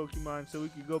OU Pokemon, so we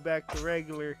could go back to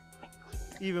regular,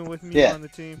 even with Mew Yeah. on the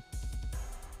team.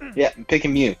 Yeah, I'm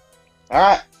picking Mew. All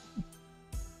right.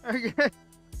 Okay.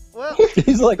 Well,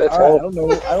 He's like, That's all right, all. I don't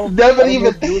know. I don't. Nobody I don't know even.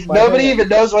 what to do with my Nobody hand." even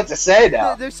knows what to say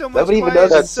now. there's so much Nobody even quiet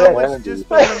knows and that so said much energy. just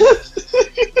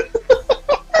fun.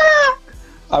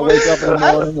 I wake up in the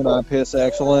morning and I piss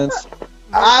excellence.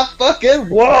 I fucking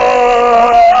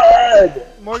won.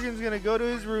 Morgan's gonna go to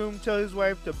his room, tell his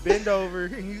wife to bend over,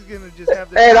 and he's gonna just have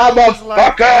the And time I'm a of his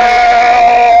life.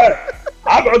 fucker.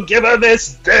 I'm gonna give her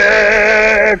this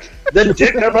dick. The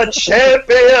dick of a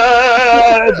champion.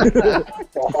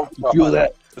 You feel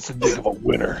that? That's a dick of a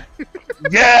winner.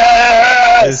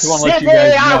 Yes. I just wanna let you Sydney,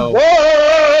 guys I know.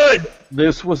 won.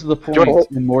 This was the point Joel,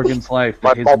 in Morgan's life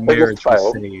my that his biggest marriage was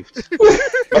fail. saved.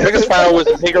 My biggest fail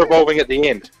was Mega Evolving at the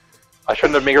end. I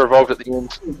shouldn't have Mega Evolved at the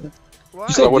end. Why?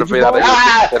 So I would have been able to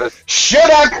Ah! that is,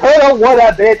 Shoulda, coulda,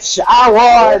 woulda, bitch. I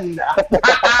won.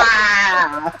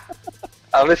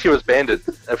 unless you was banded.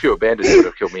 If you were banded, you would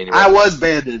have killed me anyway. I was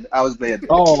banded. I was banded.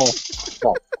 Oh,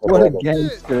 what a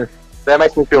gangster! That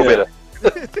makes me feel Yeah.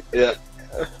 better. Yeah.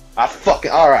 I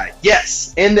fucking all right.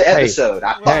 Yes, end the episode.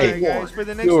 I Well, fucking alright, won. guys, for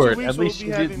the next 2 Stuart, weeks at we'll least be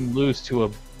you having. didn't lose to a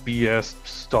BS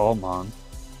Stallmon.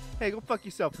 Hey, go fuck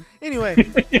yourself. Anyway,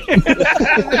 for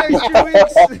the next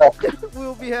 2 weeks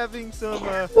we'll be having some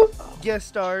guest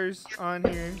stars on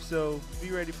here, so be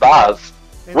ready for that. Stars.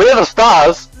 And- We are the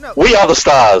stars. No, We are the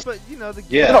stars. but you know the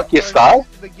Yeah. They're not guest stars.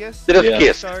 The guest They're just Yeah.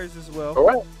 guests. stars as well.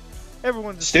 Alright.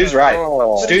 Everyone's a Stu's star. right.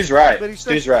 Oh. Stu's But right. especially,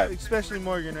 Stu's right. especially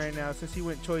Morgan right now, since he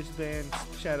went choice band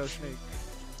Shadow Snake.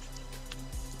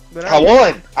 But I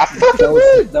won. I fucking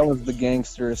That won. was the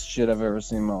gangsterest shit I've ever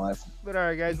seen in my life. But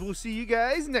alright, guys, we'll see you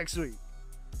guys next week.